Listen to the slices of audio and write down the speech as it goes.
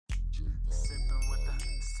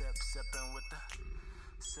Sipping with the.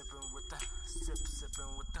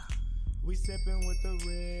 We sipping with the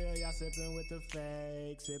real, y'all sipping with the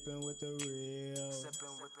fake, sipping with the real.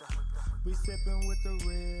 We sipping with the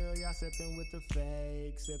real, y'all sipping with the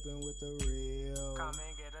fake, sipping with the real. Come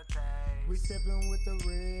and get a taste. We sipping with the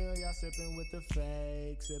real, y'all sipping with the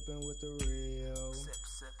fake, sipping with the real.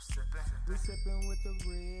 Sipping. We sipping with the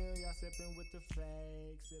real, y'all sipping with the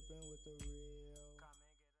fake, sipping with the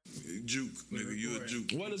real. Juke, nigga, you a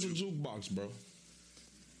juke. What is a jukebox, bro?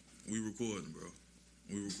 We recording, bro.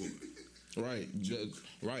 We recording. Right,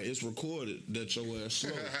 right. It's recorded that your ass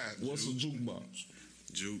slow. What's a jukebox?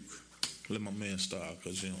 Juke. Let my man start,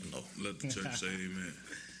 cause he don't know. Let the church say amen.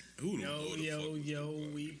 Who don't know the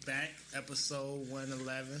fuck? We back, episode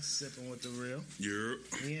 111, sipping with the real. You're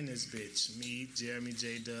We in this bitch. Me, Jeremy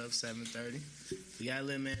J. Dub, 730. We got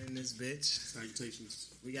Lil Man in this bitch. Salutations.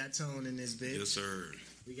 We got Tone in this bitch. yes, sir.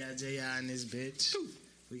 We got J.I. in this bitch.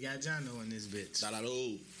 We got Jono in this bitch.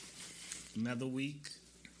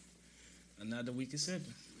 Another week of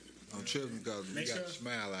sipping. I'm tripping because we Make got sure- the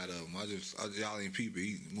smile out of him. Y'all ain't people.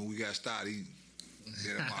 When we got started,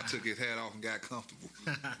 I took his hat off and got comfortable.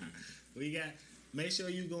 Make sure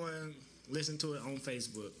you go and listen to it on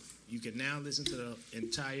Facebook. You can now listen to the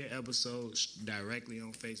entire episode directly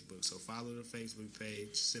on Facebook. So follow the Facebook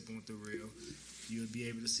page, Sipping with the Real. You'll be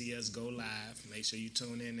able to see us go live. Make sure you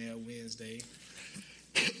tune in there Wednesday.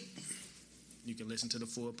 You can listen to the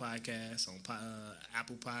full podcast on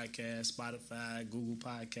Apple Podcasts, Spotify, Google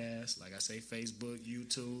Podcasts. Like I say, Facebook,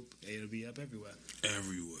 YouTube. It'll be up everywhere.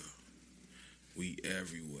 Everywhere. We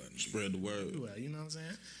everywhere. Spread the word. Everywhere, you know what I'm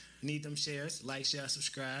saying? Need them shares, like, share,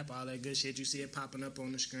 subscribe, all that good shit. You see it popping up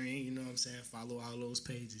on the screen. You know what I'm saying? Follow all those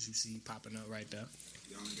pages you see popping up right there.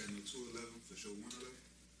 Y'all ain't got no 211 for show 111?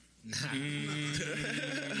 Nah.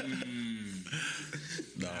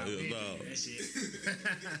 Nah, we ain't no. do that shit.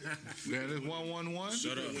 Yeah, this 111.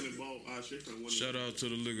 Shut up. Shout out to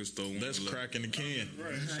the liquor store. That's 111. cracking the can.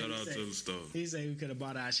 Shout out to the store. He said we could have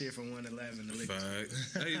bought our shit from 111. The liquor store.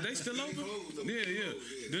 Fact. Hey, they still open? Yeah.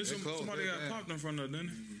 There's somebody got popped in front of them,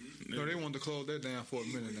 didn't they? No, they wanted to close that down for a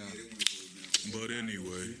minute now. But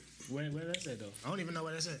anyway. Where that said though? I don't even know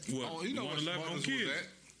what that said. What? Oh, you know what 111 on Smothers kids. was at?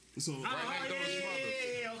 So, Oh, next door to Smothers.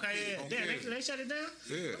 yeah, okay, yeah. On Damn, kids. they shut it down?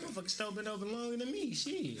 Yeah. That motherfucking store been open longer than me.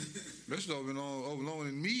 Shit. That's been on over longer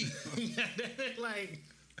than me. Like,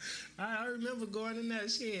 I remember going in that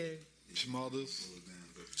shit. Smothers,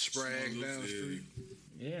 Sprague down the street.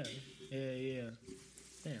 Yeah.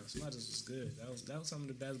 Damn, Smothers was good. That was some of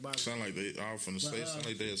the best barbecue. Sound like they all from the state. Sound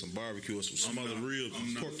like they had some barbecue or some smothered ribs,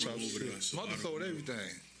 I'm not pork from chops. over there. So Smothers sold everything.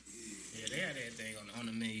 Yeah, they had everything on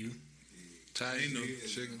the menu. Italian Ain't no-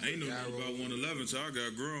 chicken. I ain't know nothing gyro. about 111 till I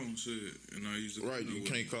got grown. Shit, and I used to. Right, you know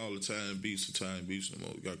can't call Italian beefs no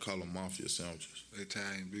more. You gotta call them mafia sandwiches.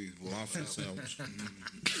 Italian beef. boy. Mafia sandwich.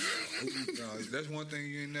 No, that's one thing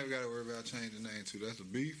you ain't never got to worry about changing the name to. That's a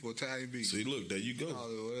beef or Italian beef. See, look, there you go. Call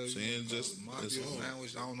it whatever you Saying wanna call just it. Mafia that's all.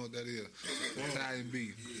 sandwich. I don't know what that is. Italian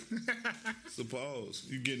beef. Suppose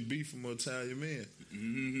you getting beef from an Italian man.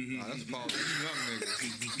 Nah, that's a pause. You young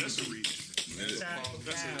niggas. That's a reach.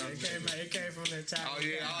 It came from the Italian. Oh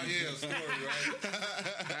yeah, story, right?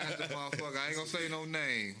 Ask the motherfucker. I ain't gonna say no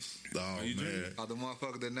names. Oh, man. The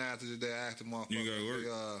motherfucker that now to today asked the motherfucker. You gotta work.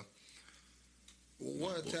 Say,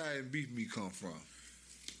 where Italian beef meat come from?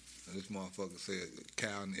 And this motherfucker said,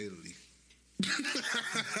 cow in Italy.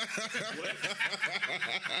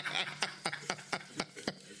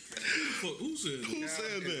 Who said that? Who said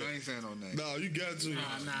I that? ain't saying no name. No, you got to.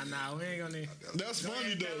 Nah, we ain't gonna. That's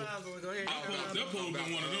funny though. Go ahead. That supposed to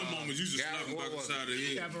be one of them moments you just slap him back beside the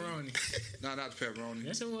head. Pepperoni. No, not the pepperoni.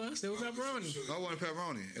 Yes, it was. It was pepperoni. No, it wasn't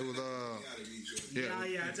pepperoni. It was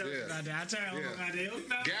Yeah, I told you about that. I told you about that. It was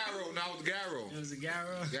pepperoni. Gyro. No, it was gyro. It was a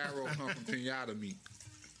gyro. Gyro come from pinata meat.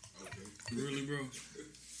 Really, bro?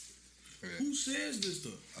 Yeah. Who says this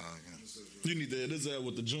stuff? You need to this out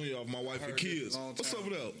with the junior of my wife and heard this kids. a long What's up time.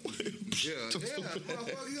 with that? Yeah,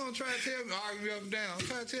 motherfucker, you gonna try to tell me, argue me up and down.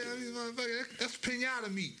 Try to tell me, motherfucker, that's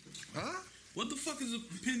pinata meat. Huh? What the fuck is a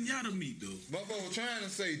pinata meat, though? Motherfucker was trying to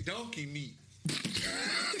say donkey meat.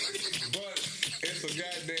 But it's a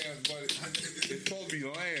goddamn, but it's supposed to be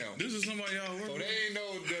lamb. This is somebody y'all work So with? they ain't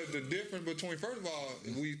know the difference between, first of all,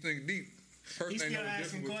 when you think deep, He first they still know the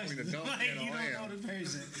asking difference between questions. the donkey Like, and you a don't know lamb. the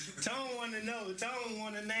person. Tone want to know. Tone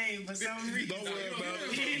want a name for some reason. Don't worry about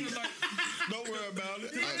it. Don't worry about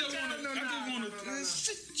it. I just want to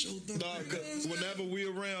shit your Nah, 'cause whenever we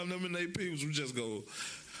around them and they peoples, we just go,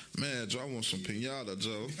 man, Joe, I want some pinata,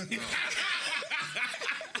 Joe.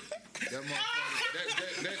 That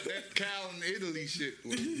motherfucker, that cow in Italy shit.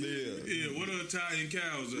 Yeah. Yeah, what are Italian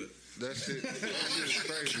cows at? That shit is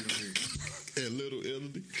crazy to me. And Little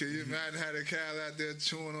Italy. Can you imagine how that cow out there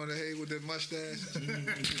chewing on the hay with that mustache?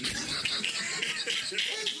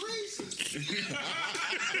 That's racist.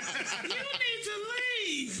 You need to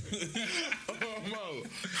leave. Oh, Mo.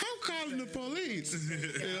 I'm calling the police.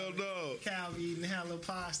 Hell no. Cow eating hella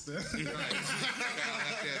pasta. Right.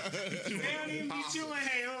 They don't even be chewing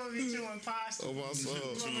hay. They don't be chewing pasta. Oh, my son.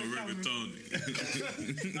 Chewing rigatoni.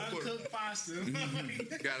 Uncooked pasta.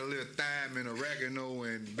 Got a little thyme and oregano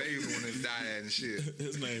and basil in his diet and shit.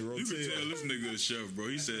 His name You can tell Rotel. this nigga a chef, bro.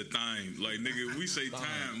 He said time. Like, nigga, we say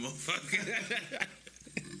time, motherfucker.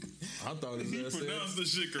 I thought his He ass said. pronounced the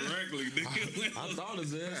shit correctly, nigga. I thought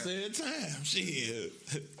his ass said time. Shit.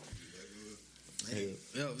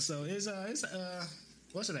 Yo, so it's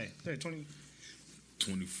what's the name?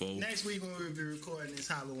 24. Next week when we'll be recording is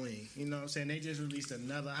Halloween. You know what I'm saying? They just released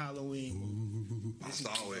another Halloween movie. I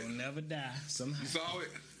saw it. Will never die somehow. You saw it?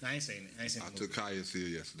 I ain't seen it. I ain't seen I it. took Kaya to see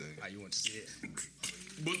it yesterday. Why you want to see it?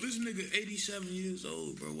 But this nigga 87 years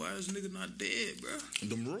old, bro. Why is this nigga not dead, bro?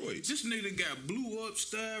 Them roids. This nigga got blew up,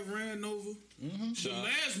 stabbed, ran over. The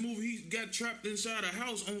last movie, he got trapped inside a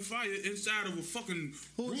house on fire inside of a fucking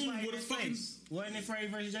Who was room fighting with a in fucking... space? Wasn't it Freddy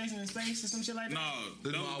vs. Jason in space or some shit like that? Nah,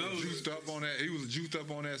 This that mother was was juiced up on that. He was juiced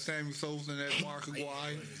up on that Sammy Sosa and that Mark Oh, yeah, Aguirre.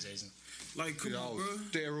 Freddy vs. Jason. like, come on, bro.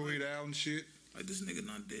 Steroid out and shit. Like, this nigga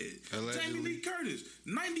not dead. Allegedly. Jamie Lee Curtis,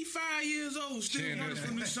 95 years old, still She running ain't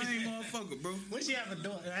from the same motherfucker, bro. When she have a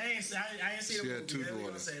daughter? I ain't see the She movie. had two That's what I'm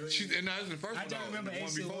daughters. saying. And that was the first I one. don't remember the one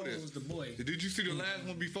Asa before was this. the boy. Did you see the last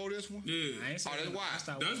one before this one? Yeah. I ain't seen Oh, that's it. why. I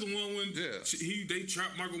stopped That's the one when Yeah. they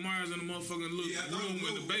trapped Michael Myers in the motherfucking little room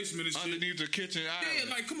in the basement and shit. Underneath the kitchen Yeah, island.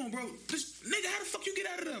 like, come on, bro. This nigga, how the fuck you get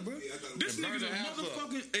out of there, bro? Yeah, I thought- This And burn nigga's a the house up.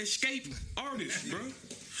 motherfucking escape artist, bro.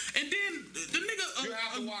 And then the nigga, You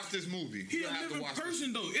have to watch this movie. he You a have to living watch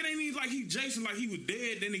person though. It ain't even like he Jason, like he was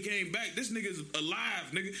dead, then he came back. This nigga's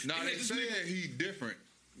alive, nigga. Now had they this said nigga- he different.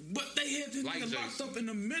 but they had this Like nigga locked Jason. up in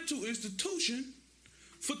a mental institution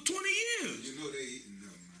for 20 years, You know they eating them,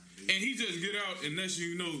 man. and he just get out, and next thing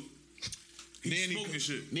you know, he's smoking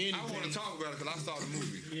shit. Then I want to talk about it because I saw the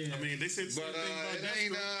movie. I mean, they said the same But thing about it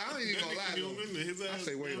ain't. Deathstroke. I ain't even gonna That lie. nigga Newman and his I ass,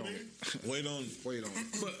 say wait you know on what I it. Wait on. Wait on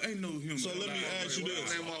it. But ain't no human. So let me alive. ask you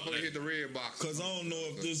this. That motherfucker hit the red box. Because I don't know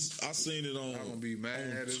if this, I seen it I'm gonna be mad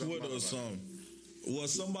on as a Twitter or motherfucker. something.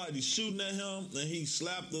 Was somebody shooting at him and he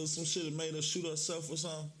slapped her, some shit and made her shoot herself or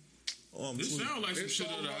something? This sound like some It's shit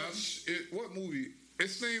so out of the much. What movie? It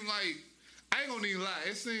seemed like I ain't gonna even lie.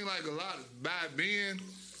 It seemed like a lot of by being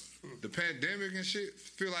the pandemic and shit.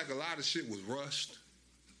 Feel like a lot of shit was rushed.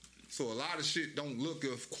 So a lot of shit don't look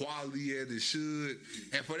as quality as it should.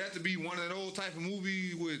 And for that to be one of those type of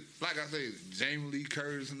movies with, like I say, Jamie Lee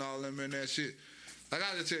Curtis and all them and that shit. Like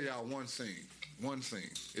I just tell y'all one thing.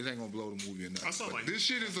 It ain't gonna blow the movie enough. I saw But like- this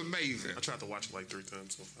shit is amazing. I tried to watch it like 3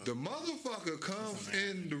 times so far. The motherfucker comes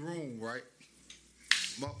in the room, right?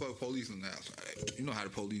 Motherfucker, police in the house. Right? You know how the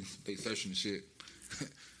police, they searching the shit.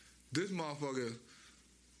 This motherfucker,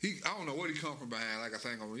 I don't know what he come from behind. Like I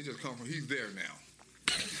said, he just come from, he's there now.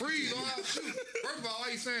 Freeze, all out, shoot. First of all,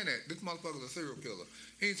 why you saying that? This motherfucker's a serial killer.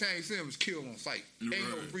 Anytime you see him, he's killed on sight. Ain't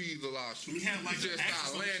no Right. freeze, allowed, shoot. He had, like, just an start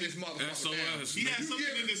axe or laying this some motherfucker down. SOS. He had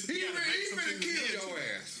something in his. He He had an axe or finna something in his kill hand, your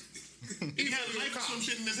too. ass. He had a knife or some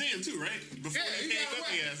shit in his hand too, right? Before Yeah, he he came got a up the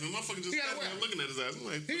weapon. ass, and the motherfucker just He got a standing there weapon. looking at his ass. I'm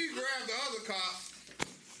like, He grabbed the other cop,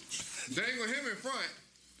 dangled him in front.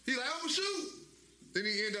 He like, I'm gonna shoot. Then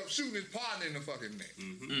he end up shooting his partner in the fucking neck.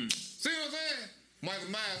 See what I'm saying?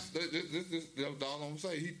 Michael Myers, that's all I'm gonna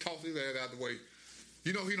say. He tossed his ass out the way.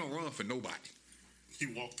 You know he don't run for nobody. he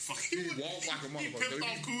walked the fuck. He walked like a He motherfucker. pimped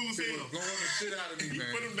off cool as He hell. was blowing the shit out of me, He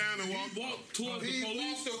man. put him down and walked. He walked towards the He police.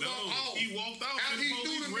 walked the fuck No, off. he walked out. After and he the threw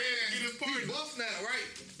police the ran to get his man, he partner. bust now, right?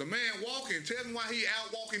 The man walking. Tell me why he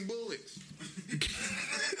out walking bullets.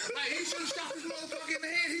 Like he should have shot this motherfucker in the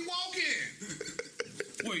head. He walking.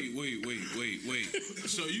 Wait.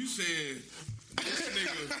 So you said this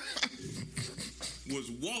nigga was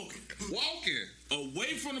walking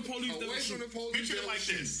away from the police that Away was from the shooting, police. Picture that it like was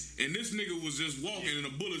shooting. this. and this nigga was just walking and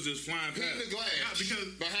the bullets just flying Hit the past. glass. Nah, because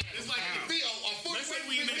behind it's him. like a foot let's say away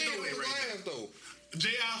we in from the his head doorway with right glass though,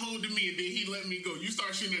 J.I. holding me, and then he let me go. You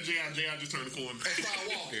start shooting at J.I. J.I. just turned the corner. and start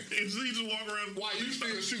walking. And so he just walk around. Why you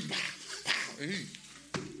still shoot? And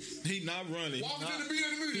He not running. walking to the beat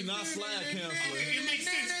of the music. He not slide canceling. It makes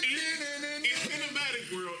sense. In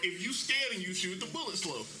cinematic world, if you scared and you shoot, the bullet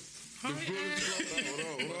slow. The bullet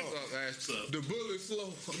slow. Hold up, Ash. The bullet slow.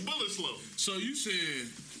 The bullet slow. So you said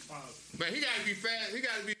Man, he gotta be fast. He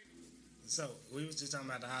gotta be. So we was just talking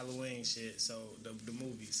about the Halloween shit. So the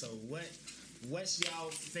movie. So what's y'all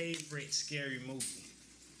favorite scary movie?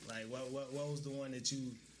 Like what was the one that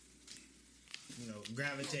you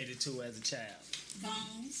gravitated to as a child?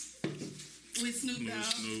 Bones with Snoop Dogg.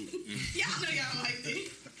 Snoop. Y'all know y'all liked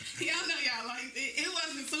it. Y'all know y'all liked it. It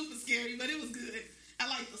wasn't super scary, but it was good. I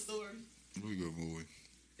liked the story. It was a good movie.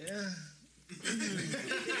 Yeah.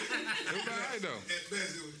 It was alright though. At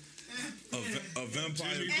best, it was. A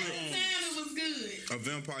vampire At the crip. time, it was good. A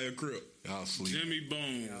vampire crip. Y'all sleep. Jimmy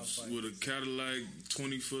Bones with a Cadillac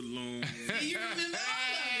 20-foot long. And you remember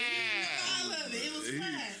all of it. It was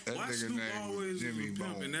fun. That Why nigga Snoop name always was Jimmy was a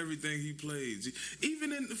pimp Bones. in everything he plays?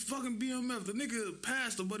 Even in the fucking BMF, the nigga a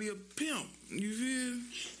pastor, but he a pimp. You feel?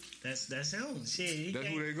 That's him. Shit, he That's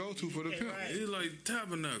can't- who they go to for the Yeah, pimp. right. He's like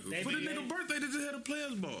Tabernacle. They For the be nigga late. birthday, they just had a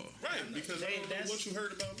players ball. Right, because I don't know that's- what you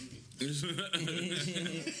heard about me.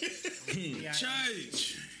 Yeah,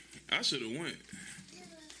 Church. I should have went.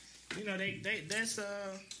 you know,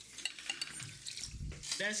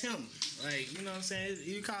 that's him. Like, you know what I'm saying?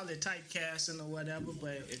 You call it typecasting or whatever,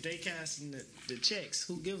 but if they casting the checks,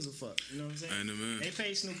 who gives a fuck? You know what I'm saying? And the man. They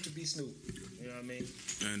pay Snoop to be Snoop. You know what I mean?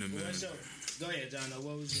 And the But man. what's your, go ahead, John.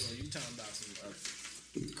 What was yours? You talking about some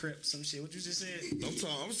Crip, some shit? What you just said?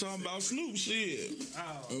 I was talking about Snoop shit.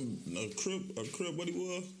 Oh, A crip, what he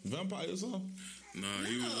was? Vampire or something? Nah,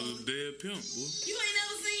 he was a dead pimp, boy. You ain't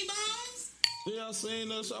never seen Bones? Yeah, I seen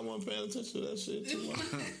that shit. I wasn't paying attention to that shit too much.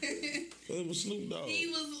 It was Snoop Dogg. He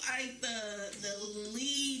was like the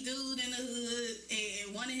lead dude in the hood,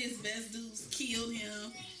 and one of his best dudes killed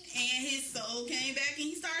him, and his soul came back, and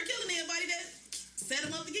he started killing everybody that set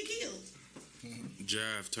him up to get killed.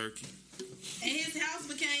 Jive Turkey. And his house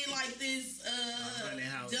became like this haunted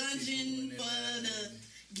house. dungeon People for in the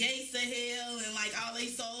gates of hell, and like all their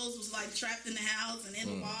souls was like trapped in the house and in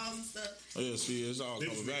the walls and stuff. Oh, yeah, see, it's all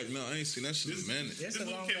coming back now. I ain't seen that shit in a minute. it's This a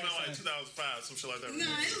movie long came ass out like time. 2005, some shit like that. No,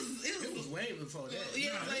 It was way before that.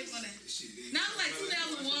 yeah, it was like on that. Now it's like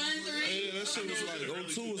 2001, 3. Yeah, that shit was like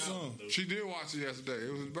 02 or something. She did watch it yesterday.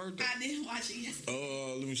 It was his birthday. I didn't watch it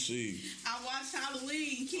yesterday. Let me see. I watched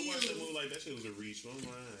Halloween I watched that Kills. movie like that shit was a reach. I'm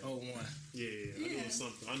like, Oh, one. yeah, I knew it was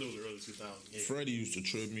something. I knew it was early 2000. Yeah. Freddie used to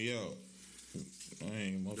trip me out. I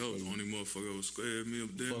ain't That was the motherfucker. only motherfucker that was scared me up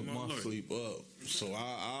there Fuck in my my life. sleep up. So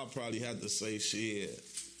I probably had to say shit.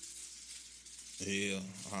 Yeah,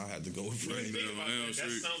 I had to go with Freddie. Think about Elm that.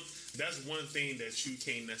 Street. That's one thing that you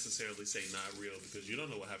can't necessarily say not real because you don't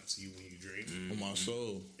know what happens to you when you dream. On my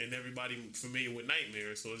soul. And everybody familiar with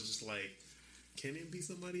nightmares, so it's just like, can it be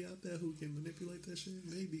somebody out there who can manipulate that shit?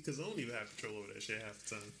 Maybe, because I don't even have control over that shit half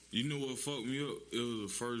the time. You know what fucked me up? It was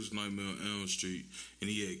the first Nightmare on Elm Street, and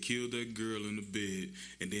he had killed that girl in the bed,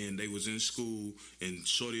 and then they was in school, and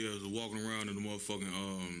Shorty was walking around in the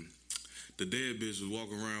motherfucking the dead bitch was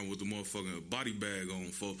walking around with the motherfucking body bag on.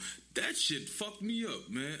 For that shit fucked me up,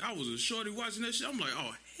 man. I was a shorty watching that shit. I'm like,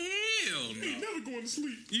 oh hell no. Never going to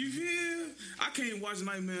sleep. You feel? I can't watch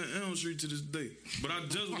Nightmare on Elm Street to this day. But I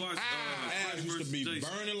just watched Ass Freddy used to vs. be Jason.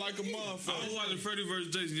 burning like a I was motherfucker. watching Freddy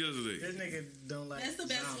vs. Jason yesterday. This nigga don't like That's the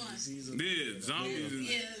best zombies. one. He's a- Yeah, zombies. and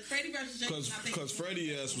Yeah, Freddy vs. Jason. I think. Cause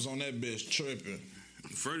Freddie ass was on that bitch tripping.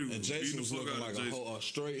 Freddie And Jason was looking like a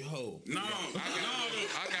straight hoe. No,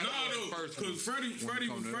 first because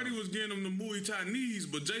one. Freddie was getting him the Muay Thai knees,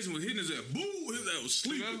 but Jason was hitting his ass. Boo! His ass was See,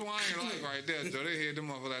 sleeping. that's why I ain't like right there, Joe. They had them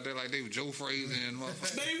motherfuckers out there like they were Joe Frazier and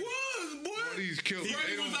motherfuckers. They was, boy. These killers.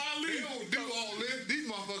 Freddie They was don't, Ali. they don't do all this. These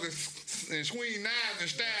motherfuckers and swing knives and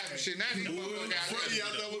stab and shit. Now these motherfuckers out Freddie there.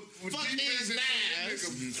 out there with Fuck these these knives.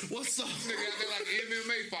 niggas. What's up? Nigga out there like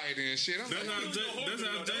MMA fighting and shit. I'm That's like,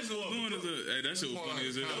 how Jason was doing it. Hey, that shit was funny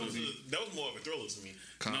as hell. That was more of a thriller to me.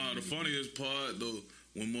 Nah, the funniest part though,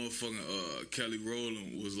 when motherfucking Kelly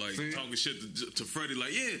Rowland was like See? talking shit to Freddie,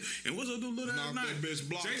 like, yeah, and what's up, them little ass Knock knife? that bitch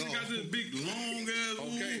block Jason off. got this big long ass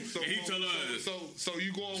okay, move, so and he tell her, so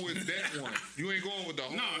you going with that one? You ain't going with the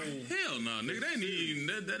whole. nah, hell nah, nigga, that ain't even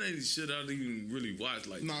that ain't shit I didn't even really watch.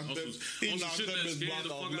 Like, Knocked on that- some, he on some knocked shit that that bitch scared the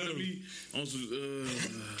block fuck off out of literally. me. On some,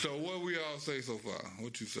 So what we all say so far?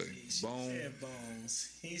 What you say? She Bone. said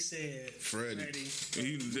Bones. He said Freddie.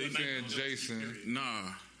 they Saying Jason.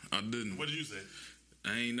 nah, I didn't. What did you say?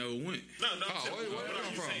 I ain't never went. No, Oh, wait, where what it are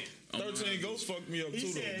come you from? saying? 13 Ghosts fucked me up He too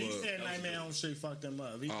said, though, he but said Nightmare on the Street fucked him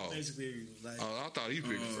up. He Oh. basically like, Oh, I thought he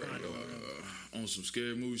picked Freddie. On some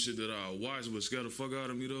scary movie shit that I watched but scared the fuck out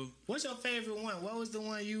of me though. what's your favorite one? What was the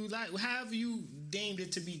one you like? How have you deemed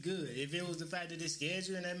it to be good? If it was the fact that it scared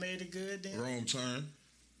you and that made it good, then Wrong Turn.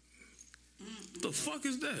 The fuck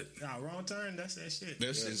is that? nah, Wrong Turn. That's that shit.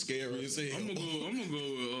 That shit scary as hell. I'm gonna go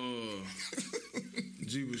with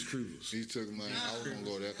Jeepers Creepers. He took my. I was gonna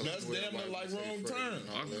go there. 'cause That's I was damn near about like to say Wrong Freddie. Turn.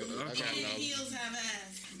 No, I got And no. heels have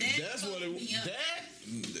ass. That's what it. fucked me up. That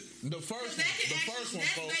the first one. That The can first actually- one,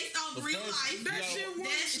 that's folks. based off The real first- life. That yo, shit was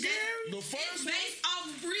That's scary. The It's first one. based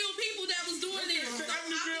off real people that was doing it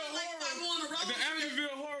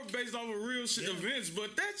events,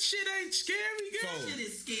 but that shit ain't scary, girl. That shit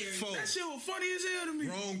is scary. That shit was funny as hell to me.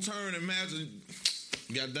 Wrong turn. Imagine.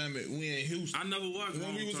 God damn it, we in Houston. I never watched When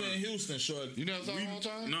Wrong we was Turn. in Houston, shorty. You never saw Wrong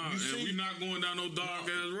Turn? Nah, You and see- we not going down no dark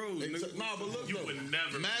ass roads, nigga. Nah, but look You though. would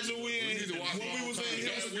never. Imagine we You in need to watch when we Wrong was Turn. in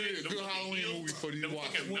That's Houston. weird. Good Halloween movie for you to Them watch.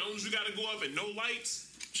 fucking mountains you gotta go up and no lights.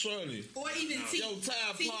 Shorty. Or even teeth. Yo,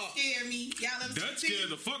 Tide Teeth Pop. scare me. Y'all ever That seen scared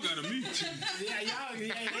the fuck out of me. Yeah, y'all,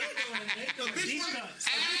 they doing deep cuts.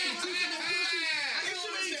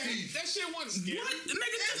 That shit wasn't scary. What?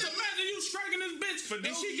 Nigga, just imagine you striking this bitch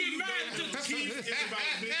and she get mad. The teeth is about a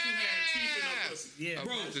bitch who had teeth in her pussy. Yeah,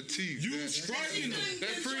 Bro, The teeth. you man. striking her.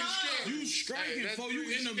 That's pretty scary. You striking Hey, that's for you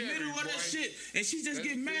pretty in the scary, middle of that boy. shit, and she just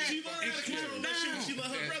get mad She and learned how to clap control that shit when she down.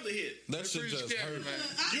 let her brother hit. That That's shit pretty just scary, hurt. man. I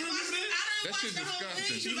You didn't remember watch, that? I That didn't shit watch the whole disgusting.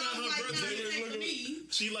 thing She because let I her was like, brother nah, hit. it ain't for me.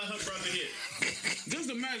 She let her brother hit. Just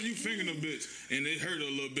imagine you fingering a bitch and it hurt her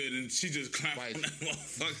a little bit and she just clapped Right. on that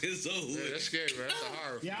motherfucker. It's over. Yeah, that's scary, man. That's a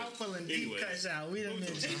horror. y'all pulling deep Anyway. cuts out. We done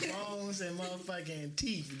mentioned bones and motherfucking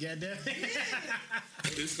teeth. Goddamn.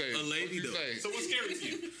 It's A lady what you though. say? So what's scary to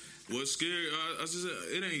you? What's scary? I just said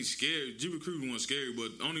it ain't scary. Jeepers Creepers wasn't scary,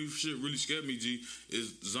 but only shit really scared me, G,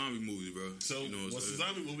 is zombie movies, bro. So you know what what's I'm the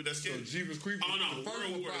saying? zombie movie that's So scary? Jeepers Creepers. Oh no, the first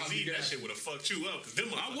World one War probably Z, that got- shit would have fucked you up. Cause them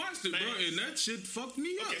I watched it, bro, and that shit fucked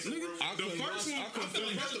me up, Okay, so nigga. I The first one,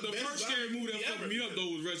 the first scary movie that fucked me up though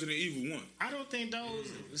was Resident Evil 1. I don't think those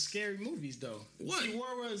are scary movies though. What? See,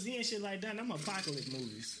 World War Z and shit like that. Them apocalypse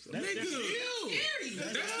movies. Nigga, Scary.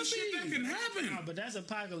 that's the shit that can happen. Nah, but that's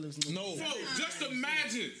apocalypse movie. No. Bro, just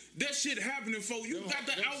imagine that shit happening, folks. You got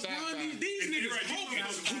to them outrun sci-fi. these If niggas. you're right, you Hulking.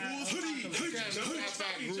 know, Hoodie.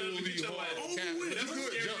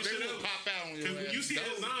 They will pop out on your Because when ass. you see the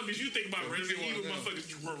zombies, you think about Resident really Evil want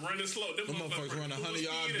motherfuckers running slow. Them motherfuckers run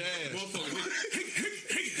 100-yard dash.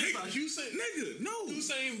 Nigga, no.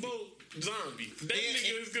 Usain Bolt zombie. That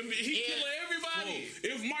nigga is gonna be. He killing everybody.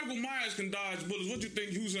 If Michael Myers can dodge bullets, what you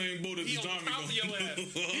think Usain Bolt is He the on zombie top of your ass.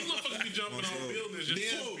 These motherfuckers be jumping off buildings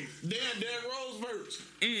just swooping. Then Derrick Rose verse.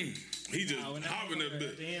 He just Nah, when hopping that at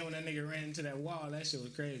bitch. the end when that nigga ran into that wall, that shit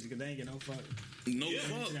was crazy because they ain't get no fuck No into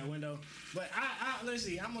fuck. that window. But let's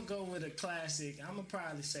see, I'm gonna go with a classic. I'm gonna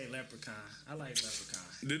probably say Leprechaun. I like Leprechaun.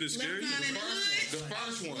 Did it scare you? Leprechaun in the hood. The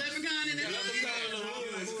first one. Leprechaun in the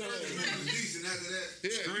hood. Decent after that.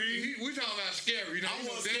 Yeah, we talking about scary. You know, I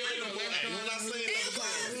wasn't scared no more. When I say It was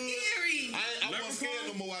scary. I wasn't scared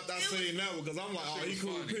no more after I seen that one because I'm like, oh, he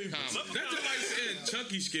cool people. That's just like saying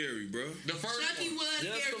Chucky scary, bro. The first Chucky one. was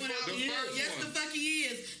scary when I was the young. first Yes, one. the fuck he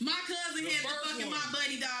is. My cousin had the first fucking one. my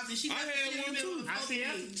buddy dogs, and she I left the had shit in one the middle too. of I see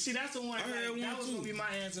both of that. See, that's the one. I had Like, one that was too. gonna be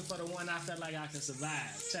my answer for the one I felt like I could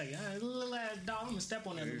survive. Check it, little ass dog. I'm gonna step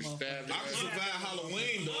on that little Stab motherfucker. I can survive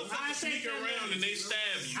Halloween though. I Sneak take that around little- and they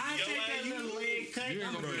stab you. I Yo, take that ass, little leg cut. You ain't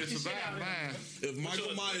I'm gonna be able to beat the shit out survive of him. mine. If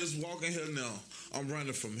Michael Myers walking here now, I'm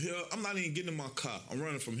running from here. I'm not even getting in my car. I'm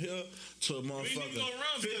running from here to a You ain't even motherfucker. gonna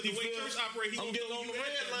run because the way church operate, he I'm gonna getting throw on the you at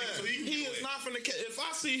red that line. nigga so he can He do is it. not finna. If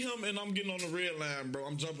I see him and I'm getting on the red line, bro,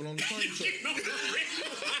 I'm jumping on the train track.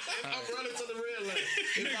 I'm running to the red line.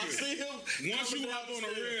 If I see him, Once you hop on a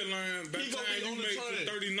red line, by He the gonna time be you on the make train.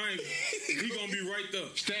 the 39th, he gonna be right there.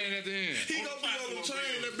 Standing at the end. he gonna be on the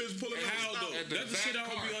train. That bitch pulling How out. though? At the That's the shit I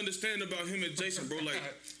back don't be part. understanding about him and Jason, bro. Like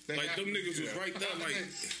them niggas was right there. Like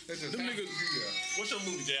them niggas. What's your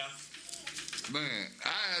movie, Jay? Man,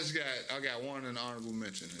 I got one in honorable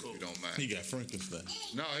mention if you don't mind. He got Frankenstein.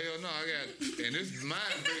 No, hell no, I got, and this mine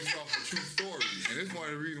based off a true story, and this one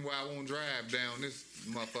of the reasons why I won't drive down this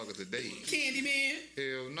motherfucker today. Candyman.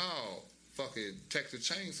 Hell no, fucking Texas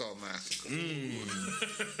Chainsaw Massacre.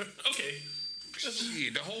 Okay.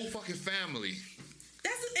 Shit, the whole fucking family. Ain't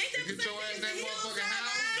that Get the your ass in that motherfucking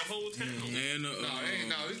house. The whole town. And this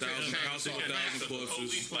thousand ain't house of Chainsaw a thousand The corpses.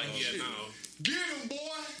 police like, yeah, shit. no. Get him, boy.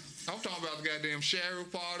 I'm talking about the goddamn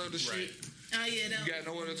sheriff part of the Right. shit. Oh yeah, that You got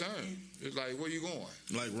nowhere to turn. It's like, where you going?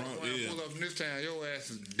 Like wrong, When I yeah. pull up in this town, your ass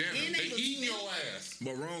is dinner. And They they was eating your still- ass.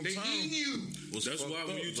 But wrong They time. eating you. was That's fucked why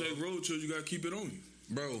when up, you bro. take road trips, you gotta keep it on you.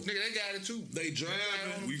 Bro, Nigga, they got it too. they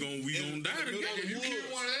driving. We gon' die If you together.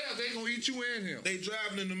 kill one of them, they gonna eat you and him. They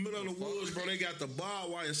driving in the middle of the woods, bro. They got the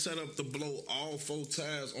barbed wire set up to blow all 4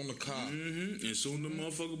 tires on the car. Mm-hmm. And soon the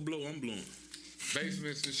motherfucker blow, I'm blowing.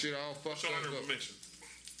 Basements and shit all What's fucked your up. honorable mention?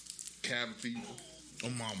 Cabin fever. Oh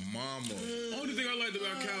my mama. Only thing I liked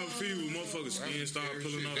about Calvin Fever, motherfucker skin started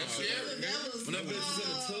pulling out. That's When scary. that was When that bitch is in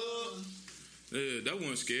the tub, Yeah, that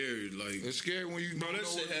wasn't scary. Like, It's scary when you Bro, don't that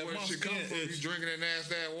know shit had where my shit come skin from. You itch. drinking that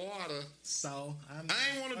nasty ass water. So I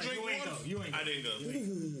ain't want to drink you ain't water. go. You ain't I go. didn't go.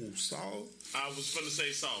 Ooh, salt. I was finna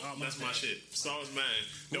say Salt. my That's my bad. shit. Salt's mine.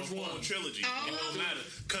 Those whole trilogy. It don't matter.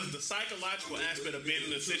 Because the psychological aspect of being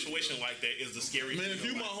in a situation like that is the scary Man, thing. if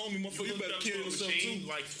you my homie, motherfucker, you hooked better up to kill a yourself machine, too.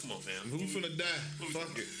 Like, come on, fam. Who finna die?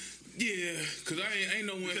 Fuck it. yeah, because I ain't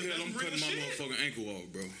no one Because hell. that's I'm real cutting my shit. motherfucking ankle off,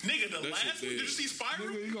 bro. Nigga, the That last shit one, did dead. you see Spiral?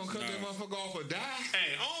 Nigga, you gonna cut that motherfucker off or die?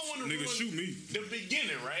 Hey, I don't want to Nigga, shoot me. The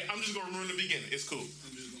beginning, right? I'm just gonna ruin the beginning. It's cool.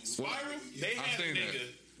 Spiral, they I had a seen nigga.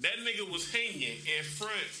 That nigga was hanging in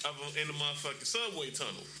front of him in the motherfucking subway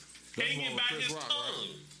tunnel, That's hanging more by Chris his Rock, tongue.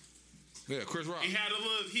 Yeah, Chris Rock. He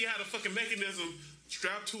had a fucking mechanism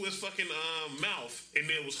strapped to his fucking mouth, and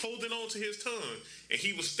it was holding on to his tongue, and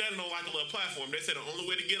he was standing on like a little platform. They said the only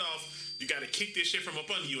way to get off, you got to kick this shit from up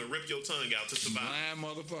under you and rip your tongue out to survive. Lying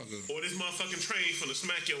motherfucker. Or this motherfucking train finna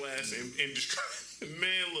smack your ass and destroy.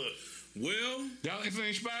 Man, look. Well, Y'all ain't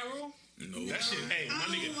seen Spiral? no. That shit, hey, my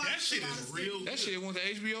nigga, that shit is real. That shit went to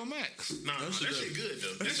HBO Max. Nah, that shit good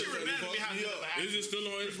though. That shit reminded me how good of an Is it still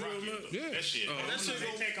on HBO Max? Yeah. That shit. That shit They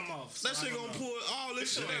gonna take them off. that shit gonna pull all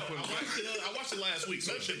this shit out. I watched it last week,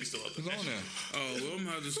 so that should be still up It's there. on there. Oh, well, I'm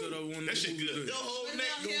gonna have to set up one of That those shit good. Your whole What neck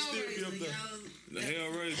about gonna still be up Hellraiser? there. Y'all- The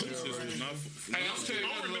Hellraiser shit was not. Hey, I'm telling you,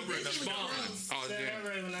 I don't remember it. Spawn. Oh, Said damn.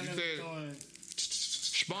 Hellraiser when I You never said going.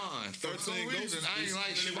 Spawn. For 13 some reason, ghosts I ain't is-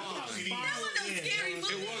 like Spawn. That was no scary It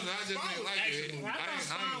movie. wasn't. I just didn't like it. Well, I thought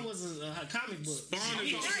Spawn was a comic book.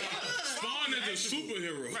 Spawn is a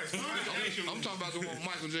superhero. I'm talking about the one with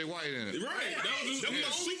Michael J. White in it. Right, that was a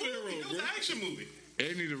superhero, It was bro. an action movie.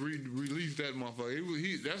 They need to release that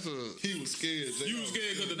motherfucker. That's a. He was scared. You was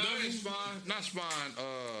scared because the Not devil. Spawn. Not Spawn.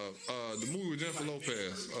 The movie with Jennifer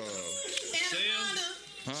Lopez.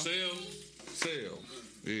 Anaconda. Cell.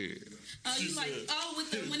 Yeah. Oh, you like? Oh,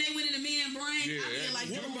 with the when they went in the man brain. Yeah, I feel like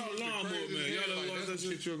What about Lawnmower Man? Y'all ever watch that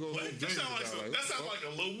shit? That sound like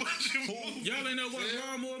a low budget movie. Y'all ain't never watched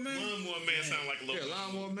Lawnmower Man? Lawnmower Man sound like a low Yeah, budget.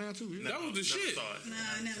 Lawnmower Man too. Yeah. That was the shit. Nah,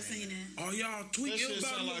 I never seen that. Oh, y'all tweak. That It was shit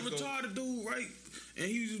about a sound little like a- retarded dude, right? And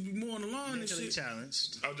he used to be more on the line and Mentally shit.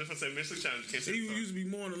 challenged. I was just gonna say Mr. Challenge. Can't say He the used to be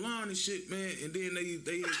more on the line and shit, man. And then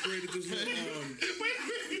they had created this little Wait a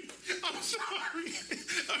minute. I'm sorry.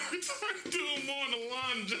 I returned to him more on the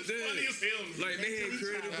line. Just Yeah. funny as hell. like they had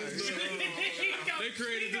created this little, they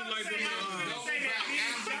created this like the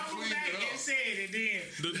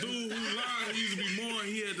the dude who lied, he used to be more.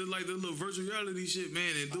 He had the like the little virtual reality shit,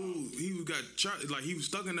 man. And dude, he was got like he was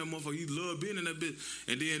stuck in that motherfucker. He loved being in that bitch.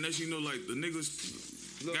 And then next you know, like the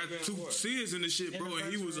niggas got two sins in the shit, bro.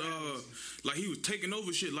 And he was like he was taking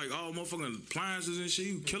over shit, like all motherfucking appliances and shit.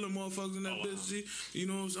 He was killing motherfuckers in that bitch. Shit. You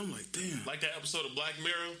know what I'm saying? I'm like, damn. Like that episode of Black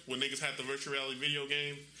Mirror when niggas had the virtual reality video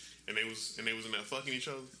game and they was in there fucking each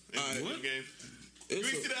other in the What? video game. You ain't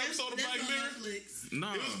see that episode of That's Black on Mirror? Netflix.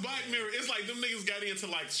 Nah. It was Black Mirror. It's like them niggas got into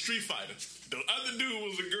like Street Fighter. The other dude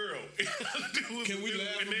was a girl. The other dude was Can a we dude,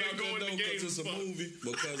 laugh and they about go that in though? the game Because it's a fuck. movie.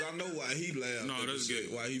 Because I know why he laughed. No, at that's the shit,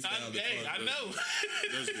 good. Why he found it Hey, I funny. know.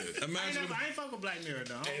 That's good. Imagine, I ain't fuck with Black Mirror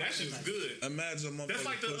though. Hey, that shit's good. imagine a That's motherfucker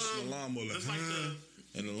like the pushing the lawnmower that's like the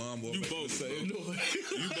and the lawnmower You make the bogus, same bro. noise.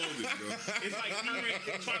 You bogus, bro. it's like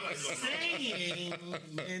Twilight Zone. Saying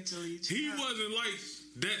mentally He wasn't like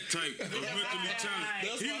that type of mentally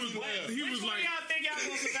challenged. He was like, y'all think y'all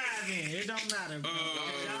gonna survive in? It don't matter, bro.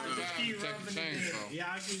 Y'all just keep rubbing it in.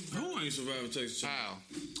 Y'all keep who ain't surviving Texas Chainsaw? How?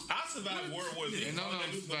 I survived World War Z. Ain't none of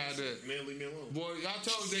them survived that. Man, leave me alone. Boy, y'all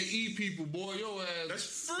told them they eat people, boy. Your ass.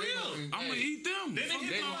 That's for they real. gonna- I'm gonna hey, eat them. They Fuck didn't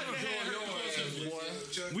They you gonna talking enjoy about? your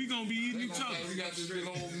ass, boy. We gonna be eating each other. We got this big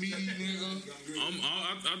old meaty nigga.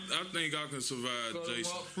 I think I can survive Cut 'em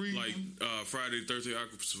Jason. up, freeze Like 'em. Friday the 13th, I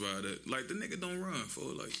can survive that. Like the nigga don't run for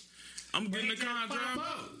like. I'm getting the car and drive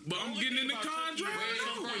out, but I'm getting in the car and drive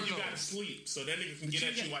out. When you got to sleep, so that nigga can get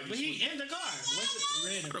at you while you But sleep. he in the car. What's it?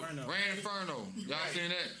 Red Inferno. Ran Inferno. Y'all seen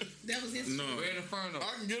that? That was his. No, Red Inferno.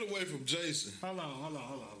 I can get away from Jason. Hold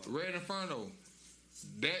on. Red Inferno.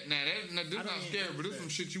 This not scary, but this some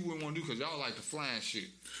shit you wouldn't want to do because y'all like the flying shit.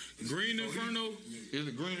 Green Inferno. Is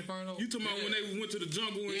it Green Inferno? You talking about when they went to the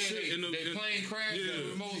jungle and shit? And they plane crash. Yeah. The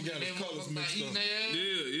remote, You got they his colors motherfuckers mixed eating up. their ass.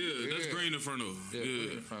 Yeah. That's Yeah. Green Inferno. Yeah, Green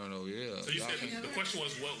Yeah. Inferno. Yeah. So you Y'all said think- the question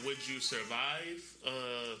was, what would you survive?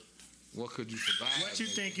 what could you survive? What you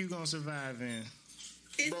think you gonna survive in?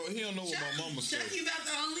 Bro, he don't know what my mama said. Chucky about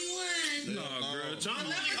the only one. Nah, girl. My only Leprechaun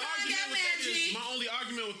argument got with that is, magic. my only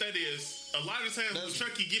argument with that is, a lot of times when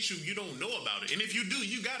Chucky gets you, you don't know about it. And if you do,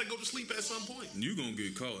 you got to go to sleep at some point. You gonna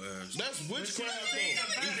get caught, ass. That's witchcraft, though.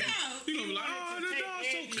 You gonna be like, oh, the dog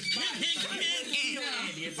so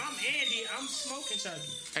If I'm Andy, I'm smoking Chucky.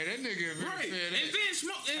 Hey, that nigga right. fair. And then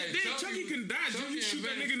smoke. And Hey, then Chucky can die. Just Chucky you shoot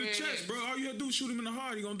that nigga in the invented chest, bro. All you gotta do is shoot him in the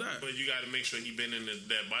heart. He gonna die. But you got to make sure he been in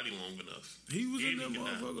that body long enough. He was in Yeah, that he can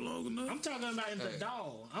die. motherfucker long enough. I'm talking about in the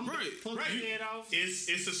doll. I'm Right, pulling right. his head off. It's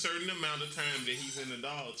a certain amount of time that he's in the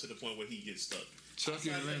dog to the point where he gets stuck.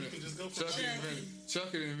 Chucky Outside that, invented. you can just go for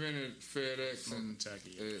Chucky invented FedEx and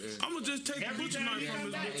Chucky. I'm gonna just take the Every butcher time knife he from come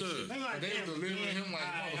his back, bitch. they like, They damn, delivering man, him like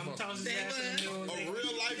alright, I'm motherfucker. tossing his They ass in the was. middle. A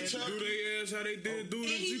real life Do Chucky. they ass how they did do And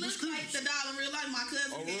it in he Jeepers looked like Creepers? the doll in real life. My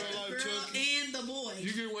cousin A had real the life girl Chucky. and the boy.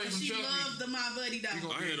 You get away And from she Chucky. loved the My Buddy He doll.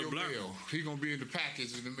 gonna I be had in a your black mail. He gonna be in the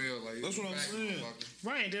package in the mail. Like That's what I'm saying.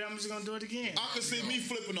 Right, then I'm just gonna do it again. I can see me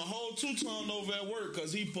flipping a whole 2-ton over at work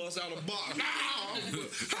because he busts out a box.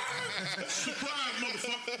 Surprise,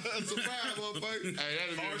 motherfucker! Surprise, motherfucker. Hey,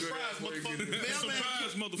 that'd be a good fries, ass way to get in there.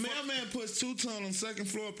 Surprise, motherfucker! Mailman puts 2-ton on second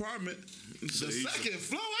floor apartment. The second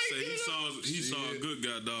floor, I Say ain't he get saw he saw a good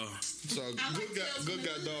guy dog. So I like good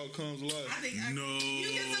guy Tales dog comes alive. I think No. you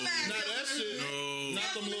can survive. Now that shit, No. not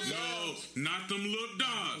them little No, dogs. not them little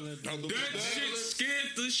dogs. Not them That little shit dogs. scared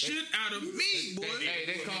the shit out of me, boy. Hey,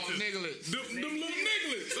 they call them nigglets. Them little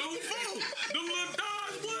nigglets, oh fuck. Them little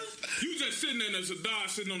dogs, boy. You just sitting there and there's a dog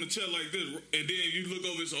sitting on the chair like this, and then you look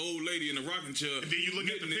over, it's an old lady in a rocking chair. And then you look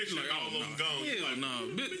at the knitting it, picture, all of them gone. Hell no.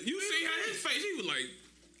 You see how his face, he was like,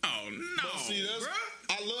 oh no, But see, that's, bruh.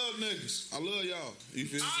 I love niggas. I love y'all. You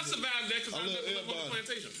feel I me? survived that because I I love lived on the everybody.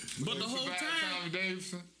 plantation. But the whole time, Tommy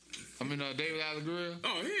Davidson. I mean, David Allegreria.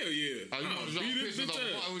 oh hell yeah. Oh, you gonna drop beat his pictures bitch on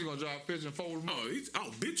the ass. phone? We gonna drop pictures and fold them up. Oh,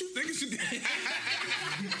 bitch, you think it's... Hey, he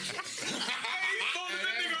folded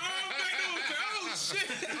that nigga all back over. Oh, shit.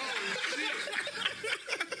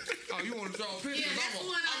 Oh, you wanna draw pictures? Yeah, that's I'm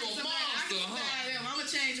one I a can survive. I monster, can huh? survive them. I'm a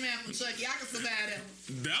change man from Chucky. I can survive them.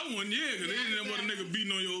 That one, yeah, because Yeah, they didn't know what a nigga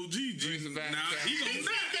beating on your OG. Reason back Now, to he gonna die.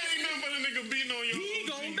 That ain't nothing but a nigga beating on your He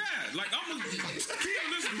gonna die. Like, I'm gonna kill this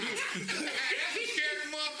nigga. Hey, that's a scary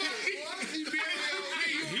motherfucker, boy. He be on your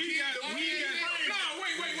He got, no,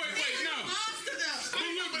 wait, no. Monster though. But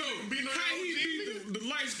look though, how he beat the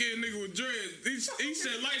light-skinned nigga with dreads. He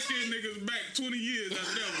said light-skinned niggas back 20 years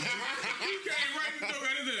after that one. He came right the door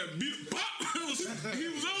out of there. Beat, pop. He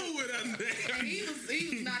was over with that nigga. He was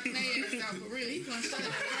knocking their ass out for real. He gonna shut up.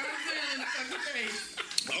 In the fucking face.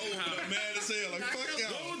 Oh, mad as hell. Like, fuck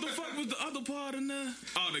y'all. What the fuck was the other part in there?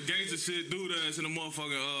 Oh, the gangster shit, dude ass in the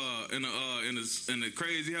motherfucking in the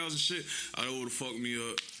crazy house and shit. Oh, that would've fucked me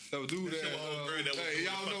up. That dude that. Hey,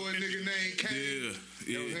 y'all know a nigga named Kane? Yeah,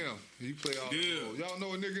 That was yeah. him. He played all the Yeah. roles. Y'all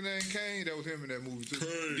know a nigga named Kane? That was him in that movie too.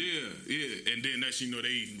 Yeah. And then that's, you know,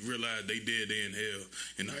 they realized they dead, they in hell.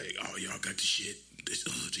 And like, oh, y'all got the shit. The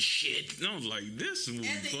shit. And I was like, this movie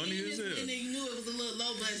At the funny end, as hell. and you knew it was a little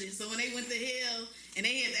low budget. So when they went to hell and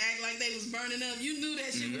they had to act like they was burning up, you knew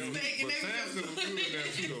that shit was fake. And But they Samson was good in that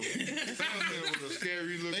too, though. Samson was a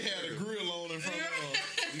scary looking. They had a grill on in front of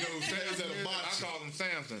You know, Samson, at a box. I called him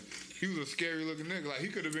Samson. He was a scary looking nigga. Like he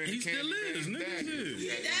could have been. He the still Candyman is, nigga. daddy. He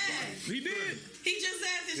Yeah. died. He did. He just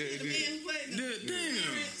said this shit. The he man who played the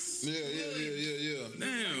Damn. Yeah.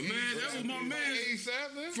 Damn, man. That was my man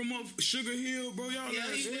 87. from up Sugar Hill, bro. Y'all Yeah,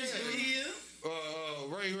 he ass. was here.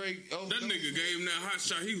 Ray. Oh, That nigga gave him that hot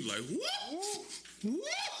shot. He was like, what? Woo!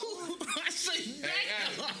 I say,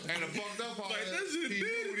 damn. And the fucked up part, Like, that shit he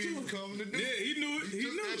did knew what it he to was coming to do. Yeah, he knew it. He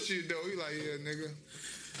took knew that it. shit though. He like, yeah, nigga.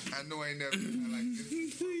 I know I ain't never been like this. He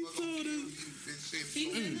saw this. He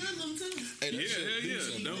was in Hoodlum too. Hey, that Yeah, shit hell yeah.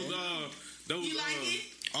 decent, That man. was, You like it?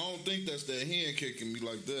 I don't think that's that hand kicking me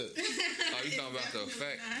like that. Oh, you talking about the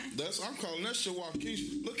effect? I'm calling that shit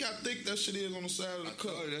Waukesha. Look how thick that shit is on the side of the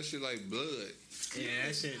cup. Oh, that shit like blood. Yeah,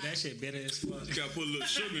 that shit bitter as fuck. you gotta put a little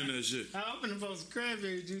sugar in that shit. I'm finna put some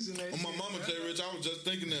cranberry juice in that On my shit. mama tell Rich, I was just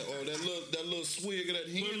thinking that, that little swig of that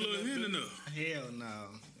hen. Put a little hint in there. Hell no.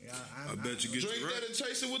 Yeah, I bet you get Drink it right. that and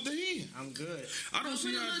chase it with the hen. I'm good. I don't Put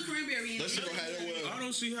see a how. little cranberry in That it. shit gonna have that well. I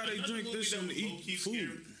don't see how they drink this and eat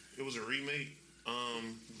food. It was a remake.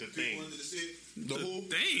 The Thing. The who?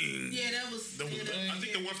 Thing. Yeah, that was. I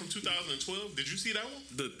think the one from 2012. Did you see that one?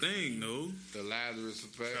 The thing, no. The Lazarus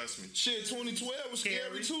effect. Trust me. Shit, 2012 was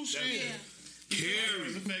scary too. Shit. Yeah. Carrie.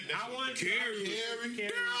 I want Carrie. Carrie.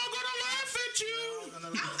 They're all gonna laugh at you.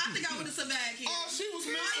 I think I would have survived here. Oh, she was All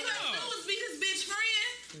you messing had to up. do was be his bitch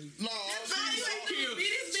friend. No, That's all you had to do Kill. was be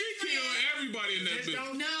his She bitch killed friend. everybody in that Just bitch.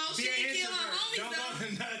 don't No, she be an didn't kill her introvert. homies Don't though. go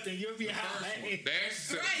to nothing. You'll be high. That's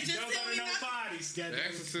Right, just Don't tell go to me no not. parties. got The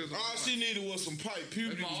Exorcism. All she needed was some pipe.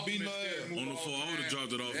 Puberty That's my was beating her ultimate ass. scary movie On the of floor, all I would've time.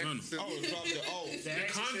 dropped it off The Venom. Exorcism. I would have dropped it off. The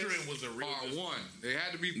Conjuring was a real Part good. one. They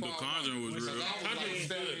had to be The part Conjuring was one. real. Because I was Conjuring like was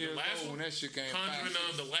 7 good. The years last old one, when that shit came Conjuring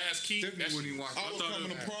out. The Last Key. Tiffany That wouldn't shit- even watch I was that.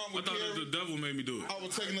 coming to prom I with thought Carrie. the devil made me do it. I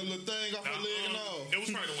was taking the little thing off her leg and all. It was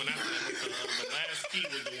probably the one after that. The Last Key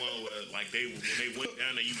was the one where, like, when they went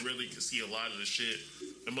down there, you really could see a lot of the shit.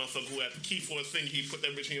 The motherfucker who had the key for his finger, he put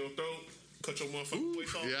that bitch in your throat, cut your motherfucking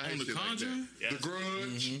voice off. Yeah, I On hate the shit like Conjuring? that. The Yes.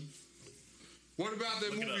 Grudge. What about